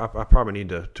 Yeah, I probably need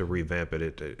to revamp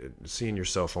it.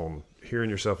 Hearing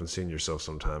yourself and seeing yourself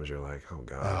sometimes, you're like, oh,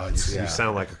 God. You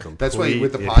sound like a complete That's why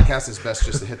with the podcast, it's best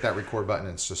just to hit that record button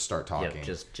and just start talking.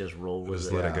 Yeah, just roll with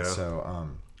Just it. let it go. So,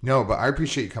 no, but I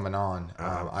appreciate you coming on.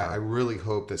 I really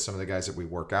hope that some of the guys that we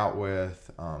work out with,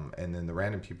 and then the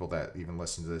random people that even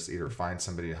listen to this, either find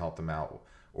somebody to help them out,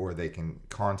 or they can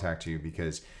contact you,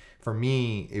 because for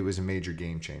me, it was a major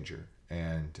game changer.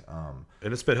 And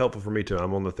it's been helpful for me too.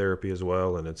 I'm on the therapy as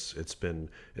well, and it's been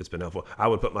helpful. I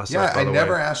would put myself. Yeah, I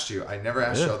never asked you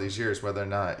all these years whether or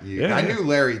not you. I knew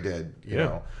Larry did, you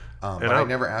know, but I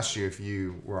never asked you if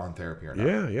you were on therapy or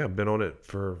not. Yeah, I've been on it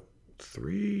for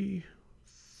 3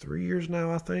 years now,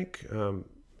 I think. 3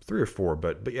 or 4,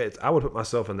 but yeah, I would put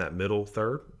myself in that middle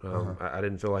third. I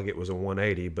didn't feel like it was a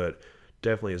 180, but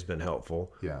definitely has been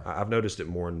helpful. Yeah, I've noticed it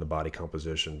more in the body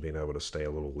composition, being able to stay a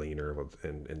little leaner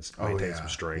and maintain some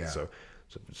strength. So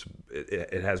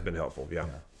it has been helpful. Yeah.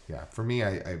 For me,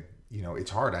 I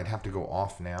it's hard. I'd have to go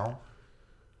off now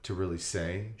to really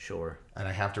say. Sure. And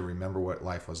I have to remember what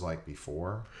life was like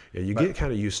before. Yeah, you get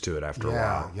kind of used to it after a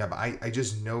while. Yeah, but I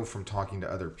just know from talking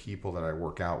to other people that I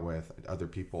work out with, other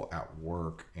people at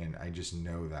work, and I just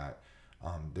know that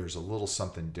there's a little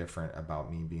something different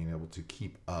about me being able to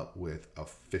keep up with a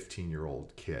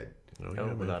 15-year-old kid.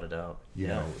 Without a doubt. You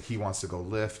know, he wants to go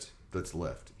lift, let's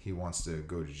lift. He wants to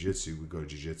go to jiu-jitsu, we go to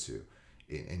jiu-jitsu.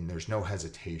 and there's no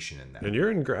hesitation in that. And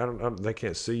you're in. They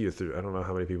can't see you through. I don't know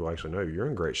how many people actually know you. You're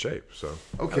in great shape. So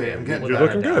Okay, I'm getting you're better.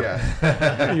 looking good.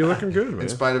 Yeah. You're looking good, man. In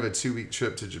spite of a 2-week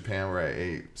trip to Japan where I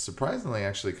ate surprisingly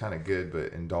actually kind of good,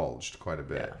 but indulged quite a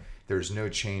bit. Yeah. There's no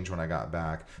change when I got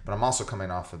back, but I'm also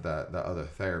coming off of the other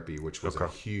therapy, which was a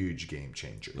huge game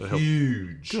changer.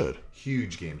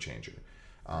 Huge game changer.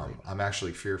 I'm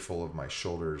actually fearful of my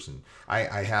shoulders, and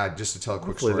I had, just to tell a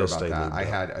quick Hopefully story they'll about stay that, lubed I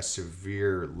up. had a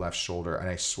severe left shoulder, and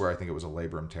I swear I think it was a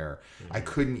labrum tear. I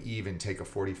couldn't even take a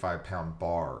 45-pound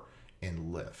bar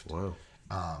and lift. Wow.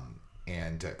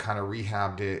 And kind of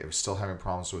rehabbed it. I was still having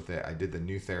problems with it. I did the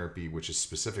new therapy, which is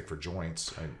specific for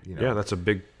joints. Yeah, that's a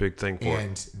big thing for it.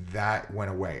 And that went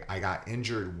away. I got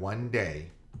injured one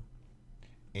day,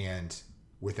 and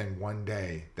within one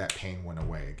day, that pain went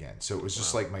away again. So it was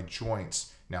just like my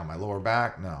joints. Now my lower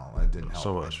back, no, that didn't help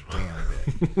So much. a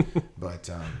damn bit. But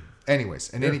anyways,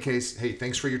 in any case, hey,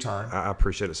 thanks for your time. I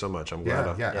appreciate it so much. I'm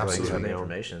glad. Yeah, Yeah, thanks for absolutely. the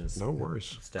information. No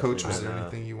worries. It's definitely Coach, was been, there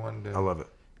anything you wanted I love it.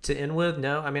 to end with?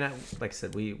 No, I mean, like I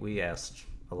said, we asked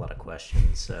a lot of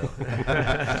questions, so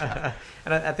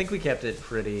and I think we kept it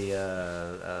pretty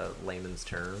layman's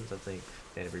terms. I think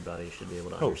everybody should be able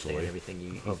to understand Hopefully. everything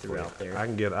you threw out there. I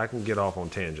can get off on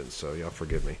tangents, so y'all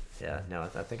forgive me. Yeah, no,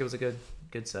 I think it was a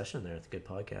good session there. It's a good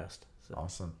podcast. So.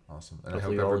 Awesome. And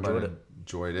Hopefully I you all hope everybody enjoyed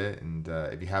enjoyed it. And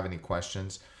if you have any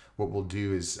questions, what we'll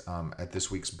do is at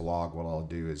this week's blog, what I'll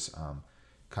do is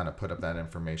kind of put up that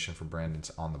information for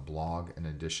Brandon's on the blog in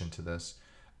addition to this.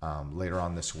 Later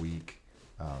on this week,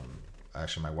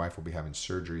 actually my wife will be having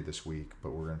surgery this week,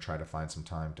 but we're going to try to find some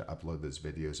time to upload those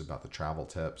videos about the travel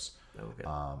tips. Okay.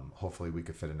 Hopefully we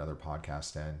could fit another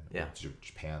podcast in. Yeah. To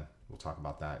Japan. We'll talk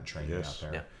about that and training Yes.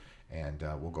 out there. Yeah. And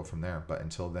we'll go from there. But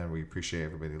until then, we appreciate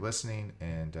everybody listening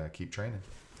and keep training.